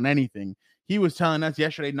sell you on anything. He was telling us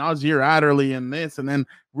yesterday, Nasir Adderley and this, and then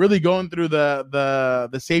really going through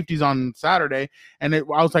the safeties on Saturday. And I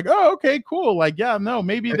was like, oh, okay, cool. Like, yeah, no,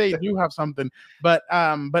 maybe they do have something. But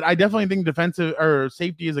I definitely think defensive or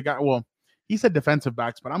safety is a guy. Well, he said defensive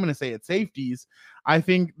backs, but I'm going to say it's safeties. I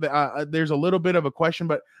think there's a little bit of a question,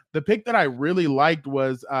 but the pick that I really liked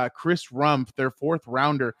was Chris Rumph, their 4th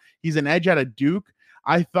rounder. He's an edge out of Duke.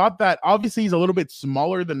 I thought that obviously he's a little bit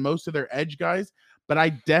smaller than most of their edge guys, but I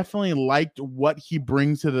definitely liked what he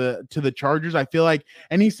brings to the Chargers. I feel like,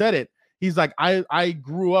 and he said it, he's like, I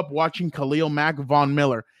grew up watching Khalil Mack, Von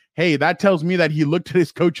Miller. Hey, that tells me that he looked at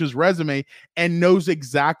his coach's resume and knows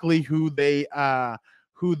exactly who he's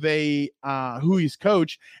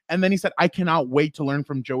coached. And then he said, I cannot wait to learn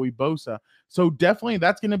from Joey Bosa. So definitely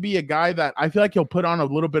that's going to be a guy that I feel like he'll put on a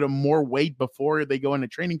little bit of more weight before they go into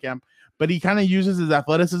training camp, but he kind of uses his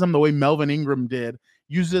athleticism the way Melvin Ingram did,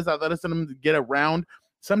 uses his athleticism to get around.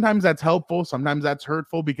 Sometimes that's helpful. Sometimes that's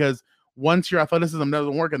hurtful, because once your athleticism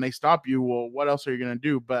doesn't work and they stop you, well, what else are you going to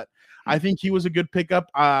do? But I think he was a good pickup.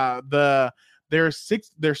 Their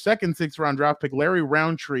second 6th round draft pick, Larry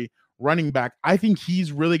Roundtree, running back. I think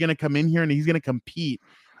he's really going to come in here and he's going to compete.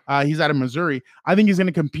 He's out of Missouri. I think he's going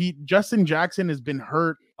to compete. Justin Jackson has been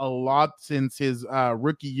hurt a lot since his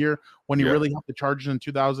rookie year when he really helped the Chargers in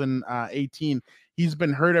 2018. He's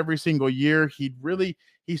been hurt every single year. He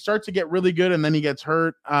starts to get really good and then he gets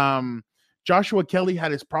hurt. Joshua Kelly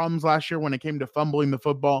had his problems last year when it came to fumbling the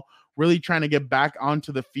football, really trying to get back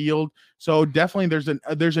onto the field. So definitely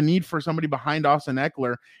there's a need for somebody behind Austin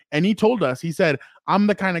Eckler. And he told us, he said, I'm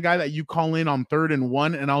the kind of guy that you call in on 3rd and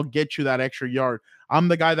 1 and I'll get you that extra yard. I'm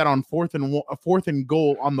the guy that on 4th and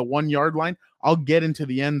goal on the 1 yard line, I'll get into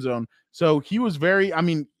the end zone. So he was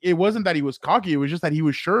it wasn't that he was cocky. It was just that he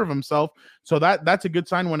was sure of himself. So that's a good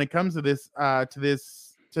sign when it comes to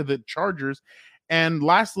to the Chargers. And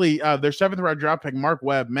lastly, their 7th round draft pick, Mark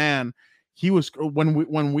Webb, man, he was,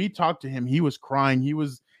 when we talked to him, he was crying. He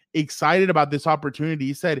was excited about this opportunity.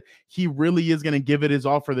 He said he really is going to give it his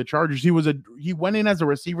all for the Chargers. He went in as a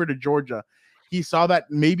receiver to Georgia. He saw that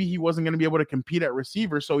maybe he wasn't going to be able to compete at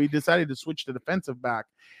receiver, so he decided to switch to defensive back.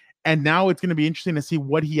 And now it's going to be interesting to see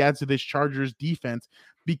what he adds to this Chargers defense,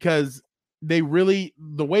 because the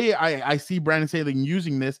way I see Brandon Staley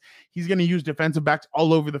using this, he's going to use defensive backs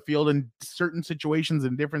all over the field in certain situations,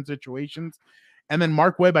 in different situations. And then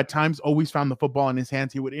Mark Webb at times always found the football in his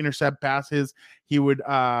hands. He would intercept passes. He would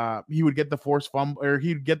get the forced fumble, or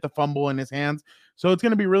he'd get the fumble in his hands. So it's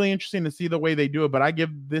going to be really interesting to see the way they do it. But I give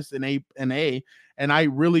this an A. And I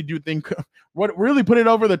really do think what really put it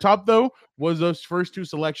over the top, though, was those first 2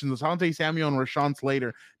 selections, Asante Samuel and Rashawn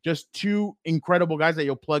Slater. Just 2 incredible guys that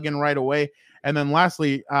you'll plug in right away. And then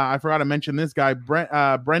lastly, I forgot to mention this guy,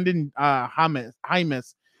 Brendan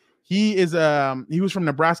Hymus. He was from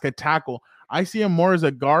Nebraska, tackle. I see him more as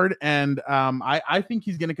a guard, and I think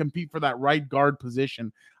he's going to compete for that right guard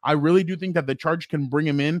position. I really do think that the Chargers can bring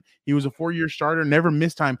him in. He was a 4-year starter, never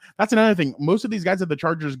missed time. That's another thing. Most of these guys that the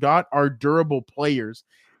Chargers got are durable players,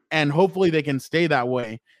 and hopefully they can stay that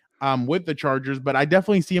way with the Chargers. But I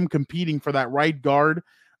definitely see him competing for that right guard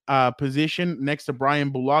position next to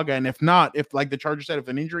Brian Bulaga. And if not, if like the Chargers said, if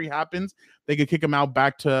an injury happens, they could kick him out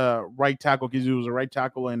back to right tackle, because he was a right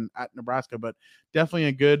tackle at Nebraska. But definitely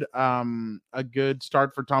a good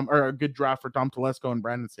start for Tom, or a good draft for Tom Telesco and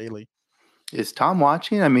Brandon Staley. Is Tom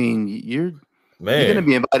watching? I mean, you're going to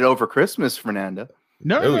be invited over Christmas, Fernando.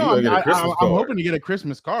 No, I'm hoping to get a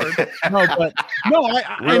Christmas card. I've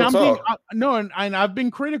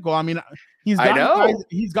been critical. I mean, he's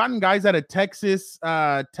gotten guys out of Texas.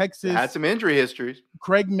 Texas had some injury histories.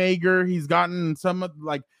 Craig Mager. He's gotten some of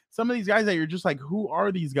these guys that you're just like, who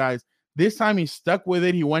are these guys? This time he stuck with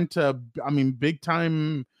it. He went to,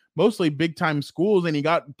 mostly big time schools, and he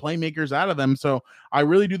got playmakers out of them. So I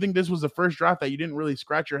really do think this was the first draft that you didn't really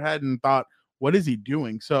scratch your head and thought, what is he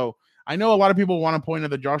doing? So I know a lot of people want to point at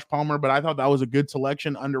the Josh Palmer, but I thought that was a good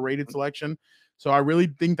selection, underrated selection. So I really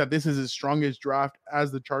think that this is his strongest draft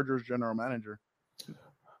as the Chargers general manager.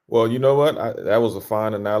 Well, you know what? That was a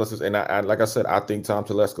fine analysis, and like I said, I think Tom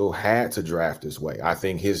Telesco had to draft this way. I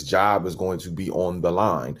think his job is going to be on the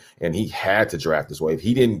line, and he had to draft this way. If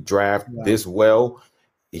he didn't draft this well,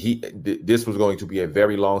 this was going to be a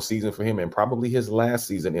very long season for him, and probably his last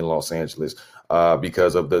season in Los Angeles,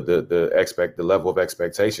 because of the level of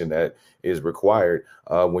expectation that is required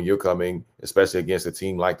when you're coming, especially against a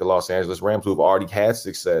team like the Los Angeles Rams, who have already had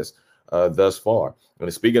success thus far.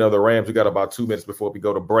 And speaking of the Rams, we got about 2 minutes before we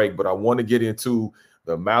go to break, but I want to get into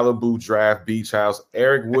the Malibu Draft Beach House.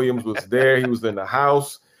 Eric Williams was there. He was in the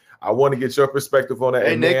house. I want to get your perspective on that.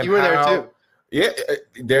 Hey, Nick, you were there too. Yeah,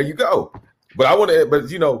 there you go. But I want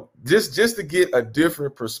to, just to get a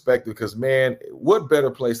different perspective, because man, what better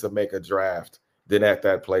place to make a draft than at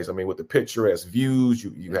that place? I mean, with the picturesque views,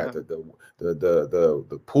 you had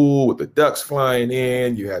the pool with the ducks flying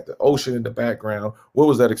in, you had the ocean in the background. What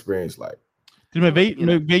was that experience like? Did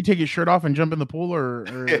McVay take his shirt off and jump in the pool, or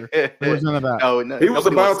there was none of that? No, he was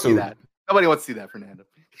about to. Nobody wants to see that, Fernando.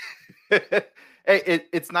 Hey,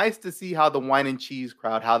 it's nice to see how the wine and cheese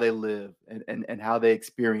crowd, how they live and how they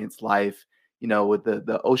experience life. With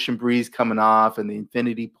the ocean breeze coming off and the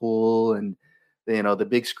infinity pool and the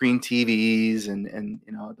big screen TVs and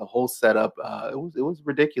the whole setup. It was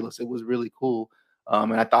ridiculous. It was really cool.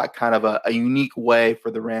 And I thought kind of a unique way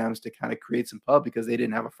for the Rams to kind of create some pub, because they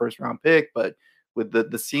didn't have a first round pick, but with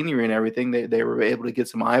the scenery and everything, they were able to get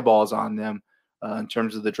some eyeballs on them in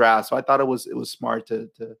terms of the draft. So I thought it was smart to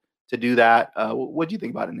do that. What do you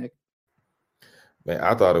think about it, Nick? Man,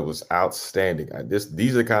 I thought it was outstanding.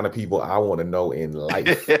 These are the kind of people I want to know in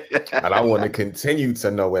life, and I want to continue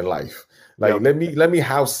to know in life. Like, let me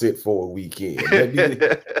house sit for a weekend.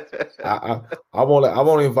 I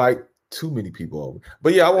want to invite too many people over,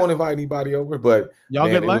 but yeah, I won't invite anybody over. But y'all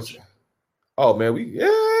get lunch. Oh man,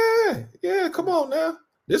 yeah. Come on now.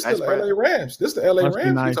 This is the LA Rams. This is the LA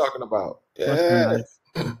Rams we're talking about. Yeah.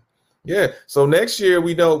 Yeah. So next year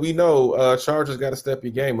we know Chargers got to step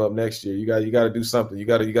your game up next year. You got to do something. You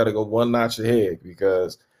got to go one notch ahead,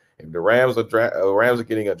 because if the Rams are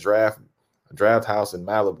getting a draft house in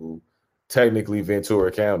Malibu, technically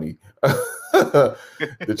Ventura County, the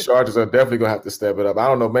Chargers are definitely gonna have to step it up. I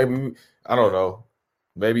don't know.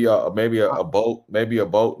 Maybe a boat. Maybe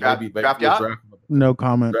draft yacht. No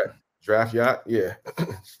comment. Draft yacht. Yeah.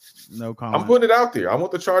 No comment. I'm putting it out there. I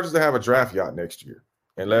want the Chargers to have a draft yacht next year,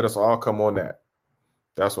 and let us all come on that.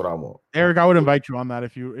 That's what I want. Eric, I would invite you on that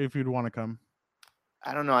if you'd want to come.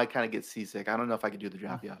 I don't know. I kind of get seasick. I don't know if I could do the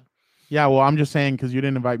draft yacht. Yeah, well, I'm just saying because you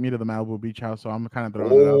didn't invite me to the Malibu Beach House, so I'm kind of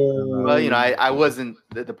throwing it out. Well, I wasn't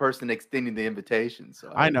the person extending the invitation,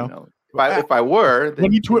 so I know. If I were,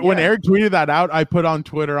 then, when Eric tweeted that out, I put on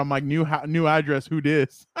Twitter, I'm like, new address, who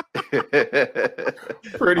dis?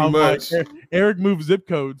 Pretty much. Like, Eric moved zip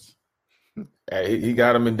codes. Hey, he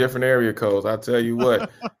got them in different area codes. I tell you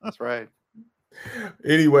what. That's right.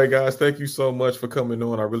 Anyway, guys, thank you so much for coming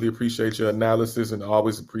on. I really appreciate your analysis and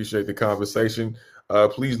always appreciate the conversation.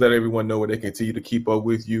 Please let everyone know where they continue to keep up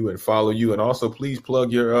with you and follow you. And also, please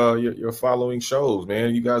plug your following shows,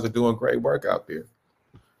 man. You guys are doing great work out there.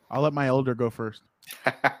 I'll let my elder go first.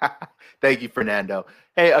 Thank you, Fernando.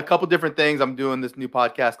 Hey, a couple different things. I'm doing this new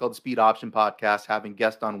podcast called the Speed Option Podcast, having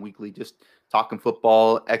guests on weekly, just talking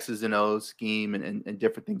football, X's and O's, scheme, and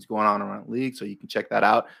different things going on around the league. So you can check that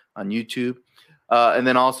out on YouTube. And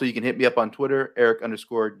then also you can hit me up on Twitter,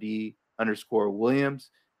 Eric_D_Williams.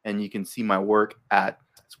 And you can see my work at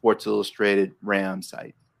Sports Illustrated Rams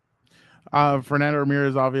site. Fernando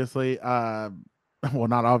Ramirez, obviously. Well,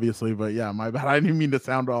 not obviously, but yeah, my bad. I didn't mean to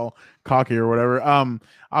sound all cocky or whatever. I'm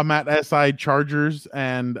at SI Chargers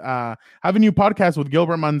and have a new podcast with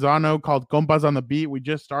Gilbert Manzano called Compas on the Beat. We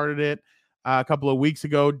just started it a couple of weeks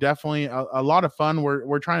ago. Definitely a lot of fun.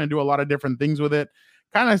 We're trying to do a lot of different things with it.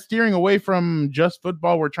 Kind of steering away from just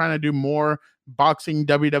football. We're trying to do more boxing,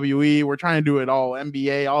 WWE. We're trying to do it all,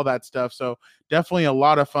 NBA, all that stuff. So definitely a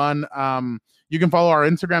lot of fun. You can follow our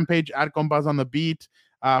Instagram page at Compas on the Beat.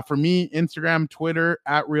 For me, Instagram, Twitter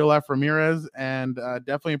at Real F Ramirez, and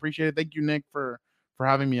definitely appreciate it. Thank you, Nick, for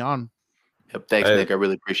having me on. Yep, thanks, Nick. I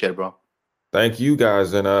really appreciate it, bro. Thank you,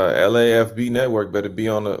 guys. And LAFB Network better be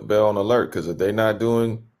on the bell on alert, because if they're not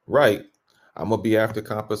doing right, I'm gonna be after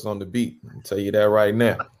Compass on the Beat. I'll tell you that right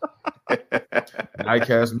now.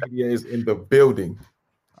 Nightcast Media is in the building.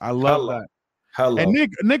 I love that. Hello. And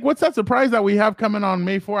Nick, what's that surprise that we have coming on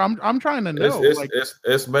May 4th? I'm trying to know.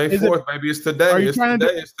 It's May 4th, baby. It's today. It's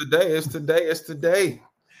today.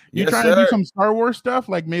 You trying to do some Star Wars stuff?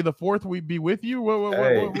 Like May the 4th we be with you?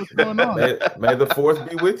 What's going on? May the 4th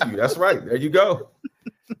be with you. That's right. There you go.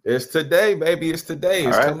 It's today, baby. It's today.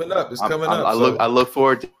 It's coming up. It's coming up. I look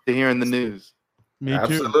forward to hearing the news. Me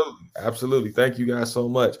Absolutely. too. Absolutely. Thank you guys so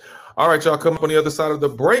much. All right, y'all, come up on the other side of the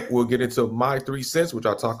break. We'll get into my 3 cents, which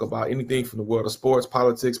I'll talk about anything from the world of sports,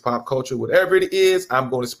 politics, pop culture, whatever it is. I'm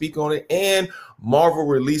going to speak on it. And Marvel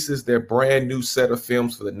releases their brand new set of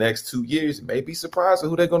films for the next 2 years. You may be surprised at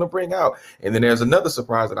who they're going to bring out. And then there's another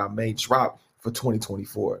surprise that I may drop for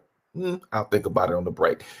 2024. I'll think about it on the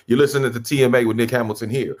break. You're listening to TMA with Nick Hamilton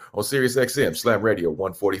here on Sirius XM Slam Radio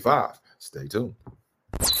 145. Stay tuned.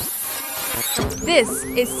 This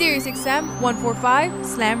is SiriusXM 145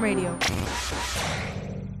 Slam Radio.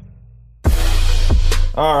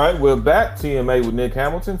 All right, we're back. TMA with Nick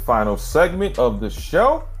Hamilton, final segment of the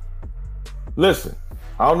show. Listen,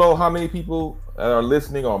 I don't know how many people that are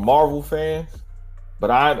listening are Marvel fans, but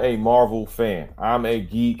I'm a Marvel fan. I'm a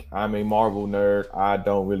geek. I'm a Marvel nerd. I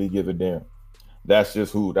don't really give a damn. That's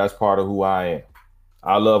part of who I am.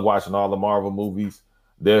 I love watching all the Marvel movies.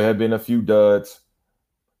 There have been a few duds,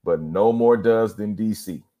 but no more duds than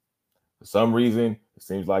DC. For some reason, it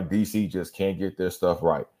seems like DC just can't get their stuff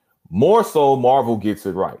right. More so, Marvel gets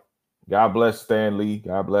it right. God bless Stan Lee.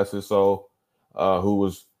 God bless his soul, who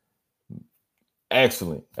was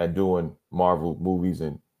excellent at doing Marvel movies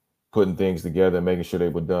and putting things together and making sure they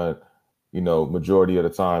were done, majority of the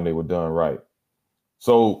time they were done right.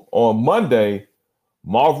 So on Monday,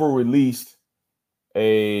 Marvel released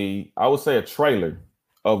a trailer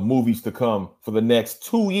of movies to come for the next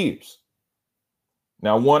 2 years.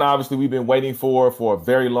 Now, one, obviously, we've been waiting for a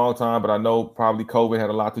very long time, but I know probably COVID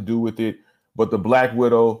had a lot to do with it. But the Black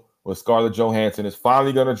Widow with Scarlett Johansson is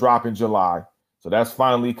finally going to drop in July. So that's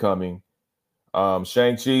finally coming.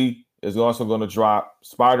 Shang-Chi is also going to drop.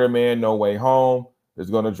 Spider-Man No Way Home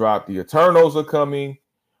is going to drop. The Eternals are coming.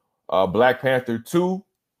 Black Panther 2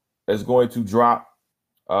 is going to drop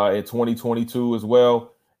in 2022 as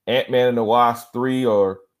well. Ant-Man and the Wasp 3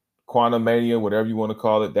 or Quantumania, whatever you want to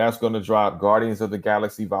call it, that's going to drop. Guardians of the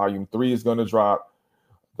Galaxy Volume 3 is going to drop.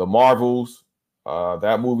 The Marvels,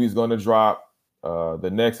 that movie is going to drop. The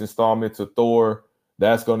next installment to Thor,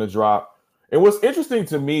 that's going to drop. And what's interesting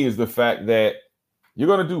to me is the fact that you're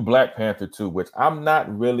going to do Black Panther 2, which I'm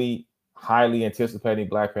not really highly anticipating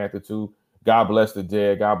Black Panther 2. God bless the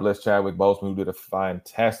dead. God bless Chadwick Boseman, who did a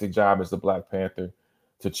fantastic job as the Black Panther.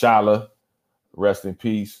 T'Challa, rest in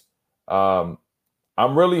peace. I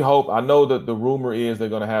know that the rumor is they're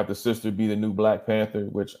going to have the sister be the new Black Panther,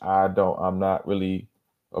 which I'm not really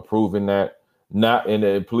approving that.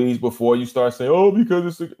 Please, before you start saying,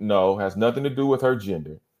 because it has nothing to do with her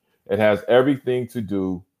gender. It has everything to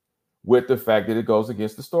do with the fact that it goes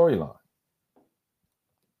against the storyline.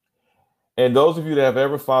 And those of you that have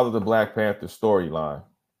ever followed the Black Panther storyline,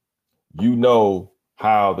 you know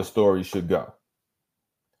how the story should go.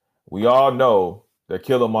 We all know that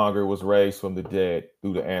Killmonger was raised from the dead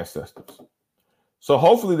through the ancestors. So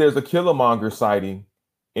hopefully there's a Killmonger sighting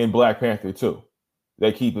in Black Panther 2.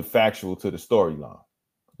 They keep it factual to the storyline.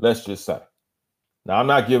 Let's just say. Now, I'm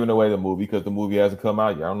not giving away the movie because the movie hasn't come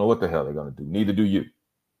out yet. I don't know what the hell they're going to do. Neither do you.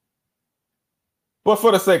 But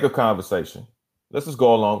for the sake of conversation, let's just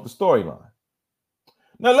go along with the storyline.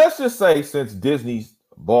 Now, let's just say since Disney's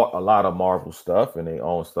bought a lot of Marvel stuff and they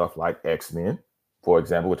own stuff like X-Men, for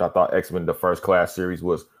example, which I thought X-Men, the First Class series,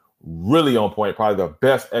 was really on point. Probably the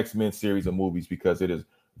best X-Men series of movies because it is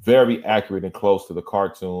very accurate and close to the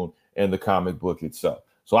cartoon and the comic book itself.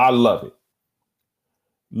 So I love it.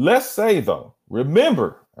 Let's say, though,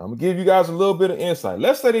 remember, I'm going to give you guys a little bit of insight.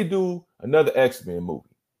 Let's say they do another X-Men movie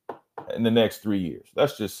in the next 3 years.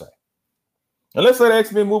 Let's just say. And let's say the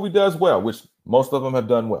X-Men movie does well, which most of them have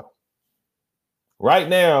done well. Right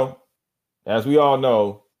now, as we all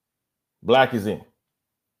know, Black is in.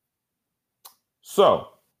 So,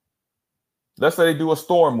 let's say they do a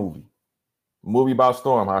Storm movie about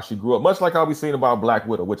Storm, how she grew up, much like how we've seen about Black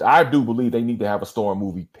Widow, which I do believe they need to have a Storm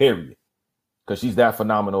movie, period, because she's that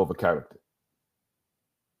phenomenal of a character.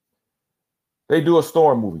 They do a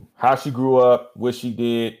Storm movie, how she grew up, what she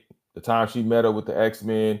did, the time she met up with the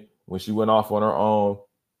X-Men, when she went off on her own,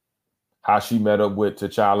 how she met up with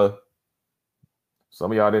T'Challa.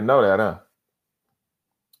 Some of y'all didn't know that, huh?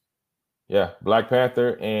 Yeah, Black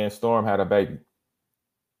Panther and Storm had a baby.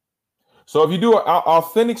 So if you do an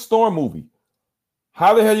authentic Storm movie,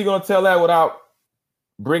 how the hell are you going to tell that without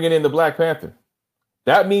bringing in the Black Panther?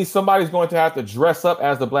 That means somebody's going to have to dress up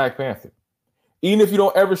as the Black Panther. Even if you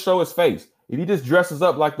don't ever show his face, if he just dresses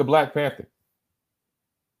up like the Black Panther.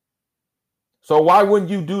 So why wouldn't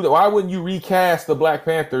you do that? Why wouldn't you recast the Black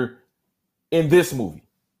Panther in this movie?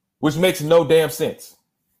 Which makes no damn sense.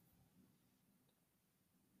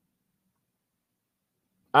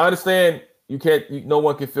 I understand no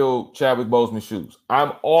one can fill Chadwick Boseman's shoes.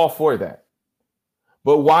 I'm all for that.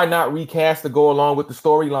 But why not recast to go along with the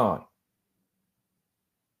storyline?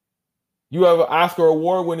 You have an Oscar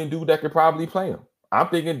award-winning dude that could probably play him. I'm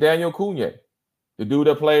thinking Daniel Cunha, the dude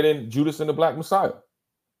that played in Judas and the Black Messiah.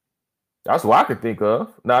 That's what I could think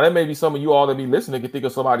of. Now, there may be some of you all that be listening can think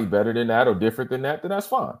of somebody better than that or different than that. Then that's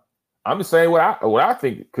fine. I'm just saying what I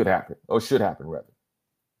think could happen or should happen, rather.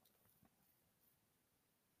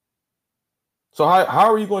 So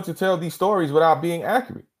how are you going to tell these stories without being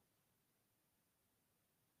accurate?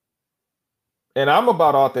 And I'm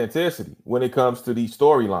about authenticity when it comes to these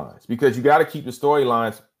storylines, because you got to keep the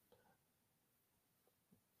storylines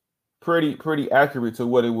pretty accurate to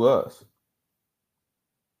what it was.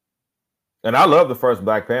 And I love the first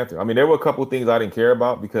Black Panther. I mean, there were a couple of things I didn't care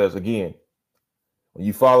about because, again, when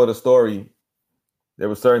you follow the story, there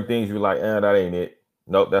were certain things you're like, that ain't it.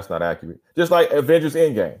 Nope, that's not accurate. Just like Avengers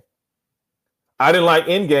Endgame. I didn't like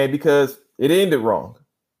Endgame because it ended wrong.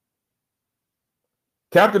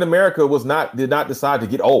 Captain America did not decide to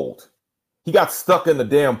get old. He got stuck in the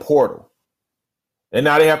damn portal. And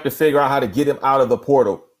now they have to figure out how to get him out of the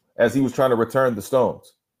portal as he was trying to return the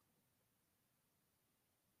stones.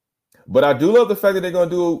 But I do love the fact that they're going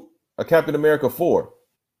to do a Captain America 4.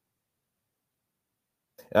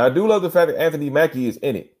 And I do love the fact that Anthony Mackie is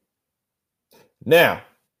in it. Now,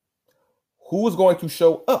 who is going to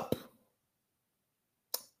show up?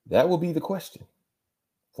 That will be the question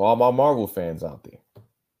for all my Marvel fans out there.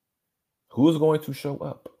 Who is going to show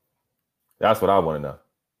up? That's what I want to know.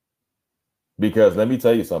 Because let me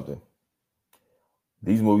tell you something.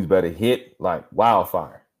 These movies better hit like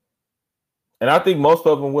wildfire. And I think most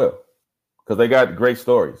of them will. Because they got great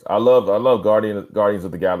stories. I love Guardians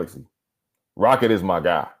of the Galaxy. Rocket is my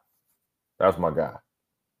guy. That's my guy.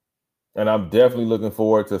 And I'm definitely looking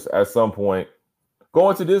forward to, at some point,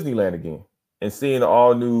 going to Disneyland again and seeing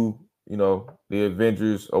all new, the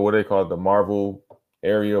Avengers, or what they call it, the Marvel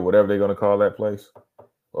area, whatever they're going to call that place.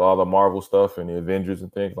 All the Marvel stuff and the Avengers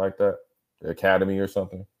and things like that. The Academy or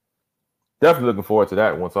something. Definitely looking forward to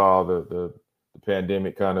that once all the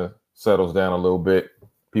pandemic kind of settles down a little bit.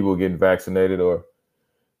 People getting vaccinated or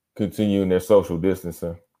continuing their social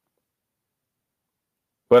distancing.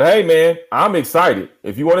 But hey, man, I'm excited.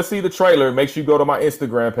 If you want to see the trailer, make sure you go to my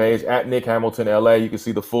Instagram page at Nick Hamilton LA. You can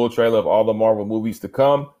see the full trailer of all the Marvel movies to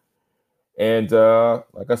come. And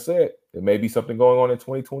like I said, there may be something going on in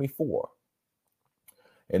 2024.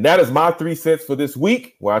 And that is my 3 cents for this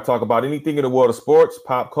week, where I talk about anything in the world of sports,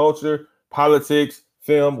 pop culture, politics,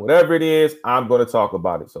 film, whatever it is, I'm going to talk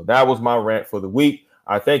about it. So that was my rant for the week.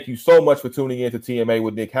 I thank you so much for tuning in to TMA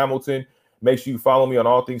with Nick Hamilton. Make sure you follow me on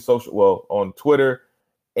all things social, on Twitter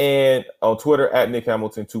at Nick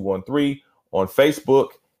Hamilton 213, on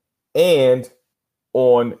Facebook and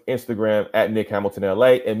on Instagram at Nick Hamilton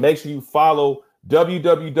LA. And make sure you follow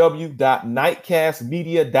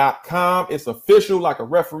www.nightcastmedia.com. It's official, like a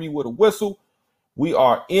referee with a whistle. We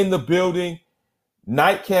are in the building.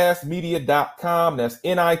 Nightcastmedia.com. That's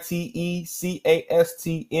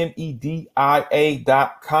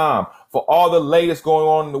NITECASTMEDIA.com for all the latest going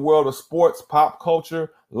on in the world of sports, pop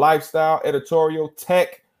culture, lifestyle, editorial,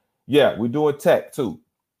 tech. Yeah, we're doing tech too.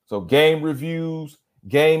 So game reviews,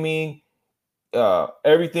 gaming,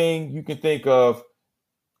 everything you can think of,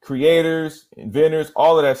 creators, inventors,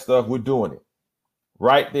 all of that stuff. We're doing it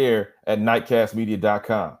right there at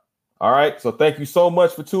nightcastmedia.com. All right. So thank you so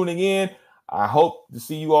much for tuning in. I hope to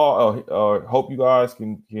see you all, hope you guys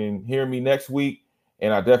can hear me next week.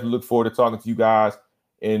 And I definitely look forward to talking to you guys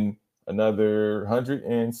in another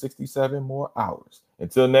 167 more hours.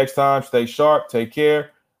 Until next time, stay sharp. Take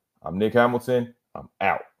care. I'm Nick Hamilton. I'm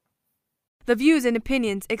out. The views and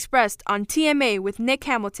opinions expressed on TMA with Nick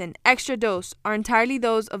Hamilton Extra Dose are entirely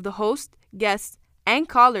those of the host, guests, and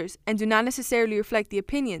callers and do not necessarily reflect the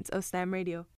opinions of Slam Radio.